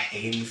was some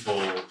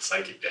painful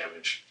psychic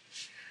damage.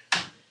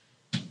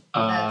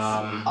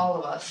 That's all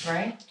of us,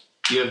 right?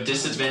 You have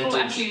disadvantage Oh,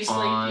 after you sleep,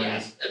 on.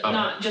 yes. Oh.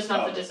 Not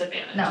the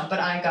disadvantage. No, but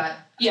I got.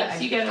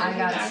 Yes, you get I everything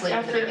got back sleep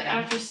at the after beginning.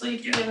 after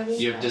sleep. You get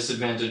everything You have back.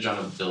 disadvantage on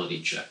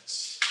ability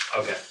checks.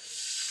 Okay.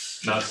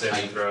 Not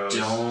saving throws.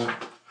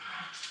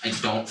 I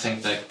don't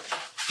think that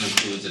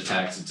includes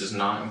attacks. It does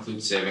not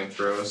include saving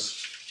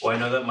throws. Well, I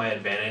know that my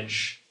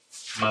advantage,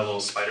 my little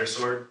spider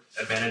sword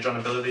advantage on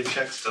ability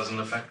checks doesn't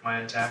affect my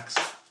attacks.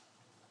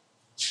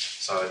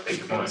 So I think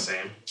it'd be the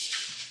same.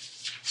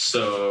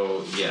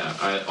 So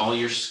yeah, all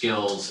your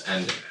skills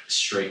and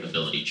straight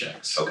ability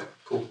checks. Okay,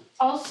 cool.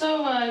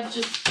 Also,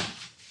 just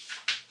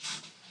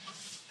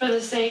for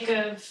the sake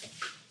of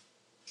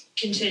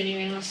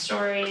continuing the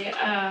story,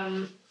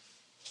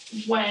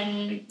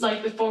 when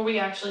before we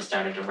actually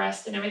started to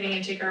rest and everything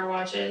and take our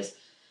watches,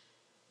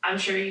 I'm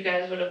sure you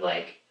guys would have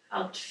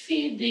helped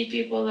feed the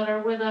people that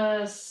are with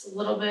us a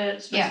little bit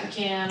as best we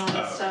can, all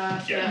that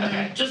stuff. yeah.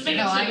 Okay. Just making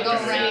No, sure I I go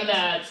can say around-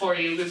 that for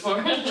you before.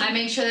 I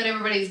make sure that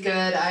everybody's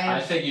good. I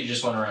think you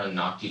just went around and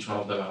knocked each one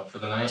of them out for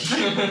the night.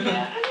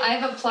 Yeah. I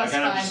have a plus I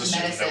kind of 5 just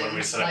assumed that when we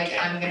medicine. set up Like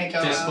camp, I'm gonna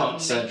go Fist out bump and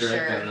make Cedric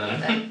sure and then-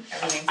 that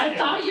everything's I good.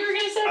 thought you were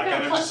gonna say I I got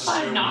kinda a plus just 5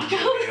 assumed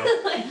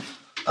knockout.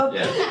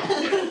 Yeah.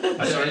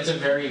 So it's a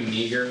very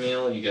meager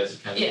meal. You guys are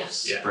kind of Yeah.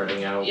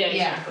 spreading out Yeah,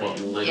 Yeah. exactly. what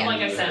little Yeah.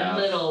 Like I you said, have.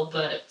 little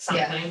but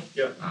something.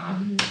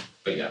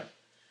 But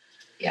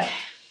yeah.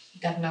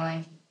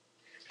 Definitely.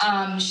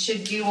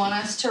 Should you want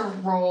us to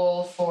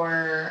roll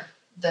for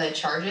the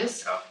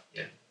charges? Oh,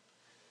 yeah.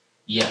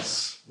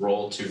 Yes.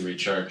 Roll to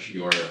recharge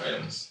your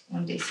items.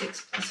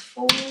 1d6 plus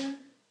 4.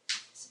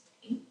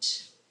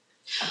 8.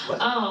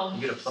 Oh,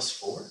 You get a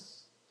 +4?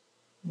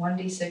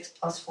 1d6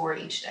 plus 4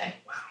 each day.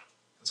 Wow,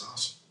 that's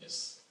awesome.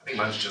 Yes. I think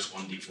mine's just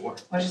 1d4.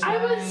 Which is I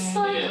why was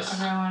like- Yes.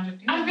 I wanted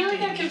to do I really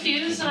got it.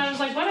 confused and I was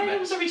like, what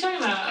items are we talking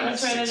about? I got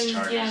That's right, I 6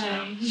 didn't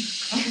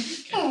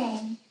charges now.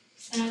 Oh.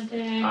 Sad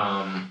day.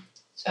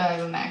 So I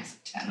have a max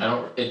of 10.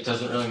 It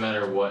doesn't really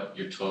matter what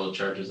your total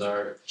charges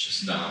are.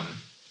 Just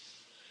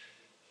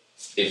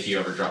if you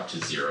ever drop to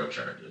 0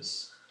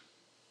 charges,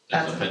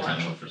 There's That's a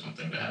potential important. for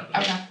something to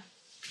happen. Okay.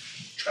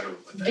 Try to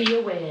avoid that. Be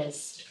a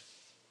whiz.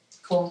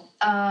 Cool.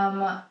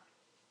 Am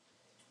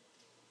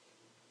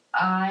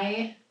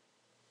I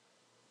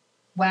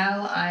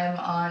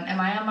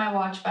on my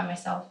watch by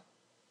myself?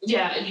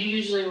 Yeah,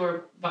 usually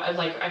but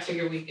like, I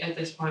figure at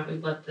this point,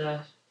 we'd let the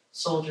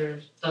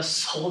soldiers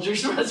rest,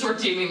 we're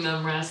teaming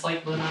them rest,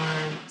 like Lunar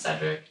and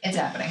Cedric. It's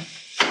happening.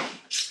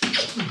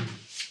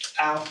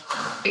 Ow.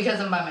 Because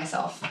I'm by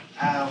myself.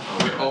 Ow.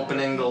 We're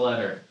opening the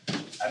letter.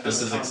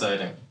 This is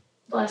exciting.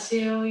 Bless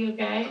you, you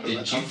okay?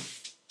 Did you?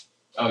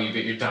 Oh, you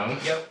bit your tongue?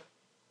 Yep.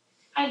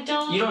 I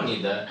don't. You don't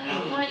need that. I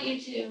don't want you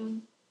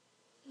to.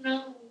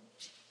 No.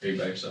 Are you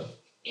by yourself?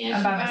 Yeah, I'm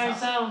she's by by myself.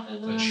 herself. I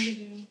don't want Which- you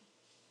to.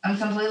 I'm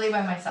completely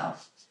by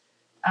myself.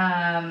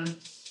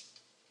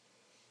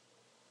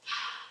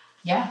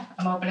 Yeah,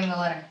 I'm opening the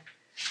letter.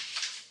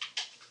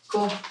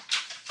 Cool.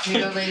 Here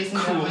you go, ladies and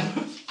Cool.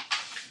 gentlemen.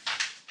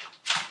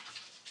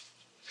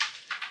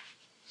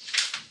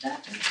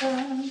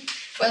 Da-da-da.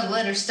 Well, the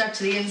letter's stuck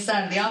to the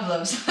inside of the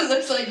envelope, so it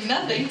looks like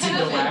nothing Did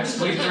the wax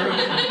bleed through?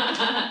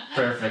 Oh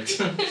Perfect.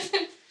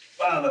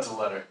 Wow, that's a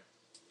letter.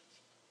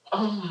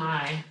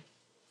 my.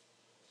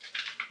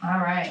 All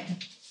right.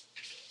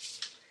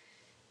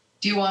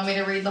 Do you want me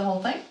to read the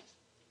whole thing?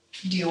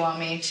 Do you want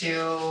me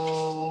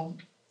to?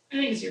 I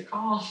think it's your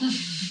call.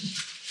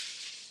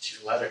 It's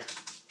your letter.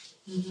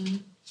 Mm-hmm.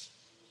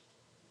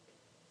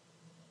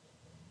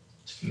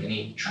 Too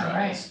many tries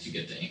Alright. to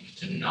get the ink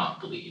to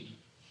not bleed.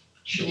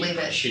 Believe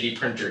it. Shitty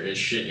printer is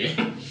shitty.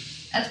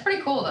 That's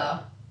pretty cool, though.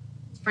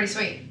 It's pretty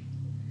sweet.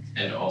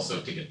 And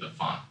also to get the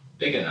font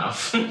big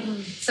enough.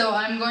 So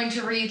I'm going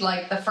to read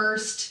like the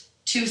first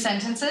 2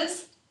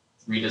 sentences.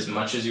 Read as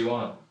much as you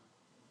want.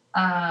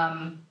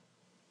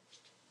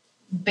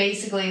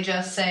 Basically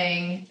just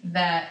saying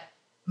that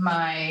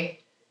my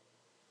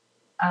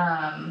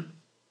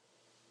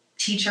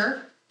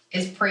teacher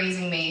is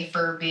praising me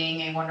for being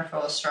a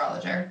wonderful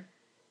astrologer,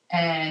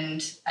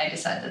 and I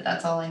decide that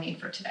that's all I need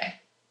for today.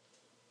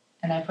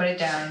 And I put it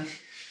down,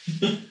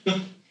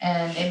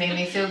 and it made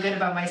me feel good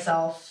about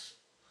myself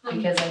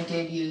because I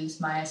did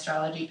use my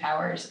astrology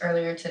powers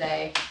earlier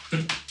today,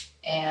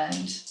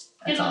 and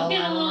that's all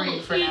I will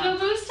read for now.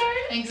 Booster?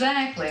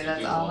 Exactly,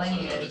 that's You all I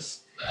also needed.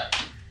 notice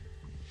that.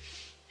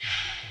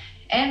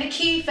 And a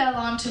key fell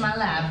onto my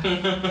lap,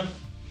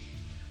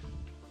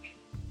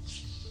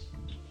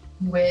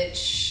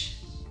 which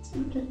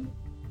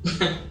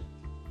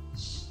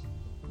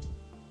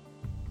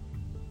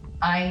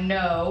I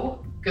know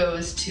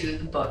goes to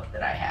the book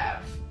that I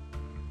have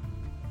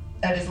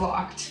that is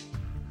locked.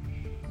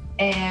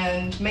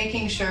 And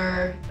making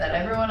sure that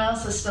everyone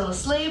else is still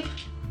asleep,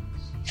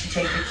 I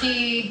take the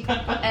key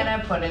and I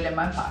put it in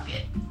my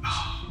pocket.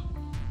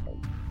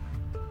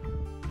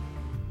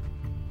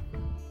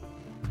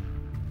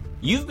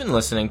 You've been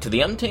listening to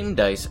the Untamed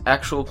Dice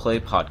Actual Play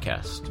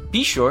podcast.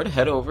 Be sure to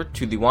head over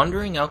to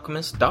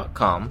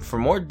thewanderingalchemist.com for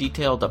more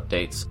detailed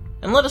updates,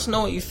 and let us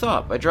know what you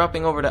thought by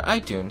dropping over to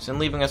iTunes and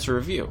leaving us a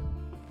review.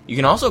 You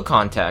can also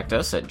contact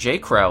us at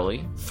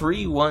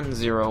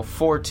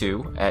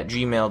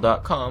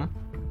jcrowley31042@gmail.com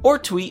or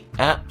tweet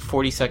at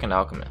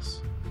 42ndalchemist.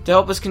 To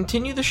help us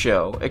continue the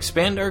show,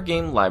 expand our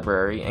game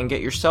library, and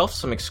get yourself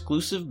some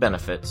exclusive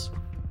benefits,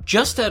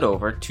 just head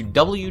over to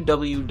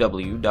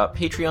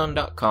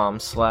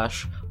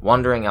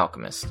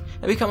www.patreon.com/wanderingalchemist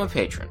and become a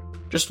patron.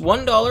 Just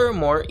 $1 or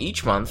more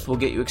each month will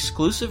get you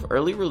exclusive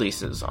early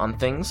releases on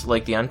things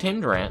like the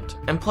Untamed Rant,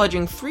 and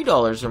pledging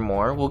 $3 or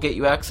more will get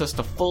you access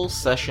to full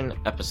session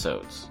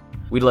episodes.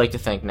 We'd like to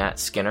thank Nat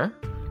Skinner,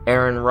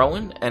 Aaron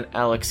Rowan, and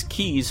Alex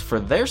Keys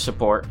for their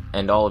support,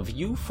 and all of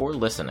you for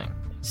listening.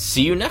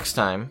 See you next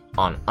time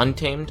on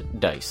Untamed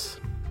Dice.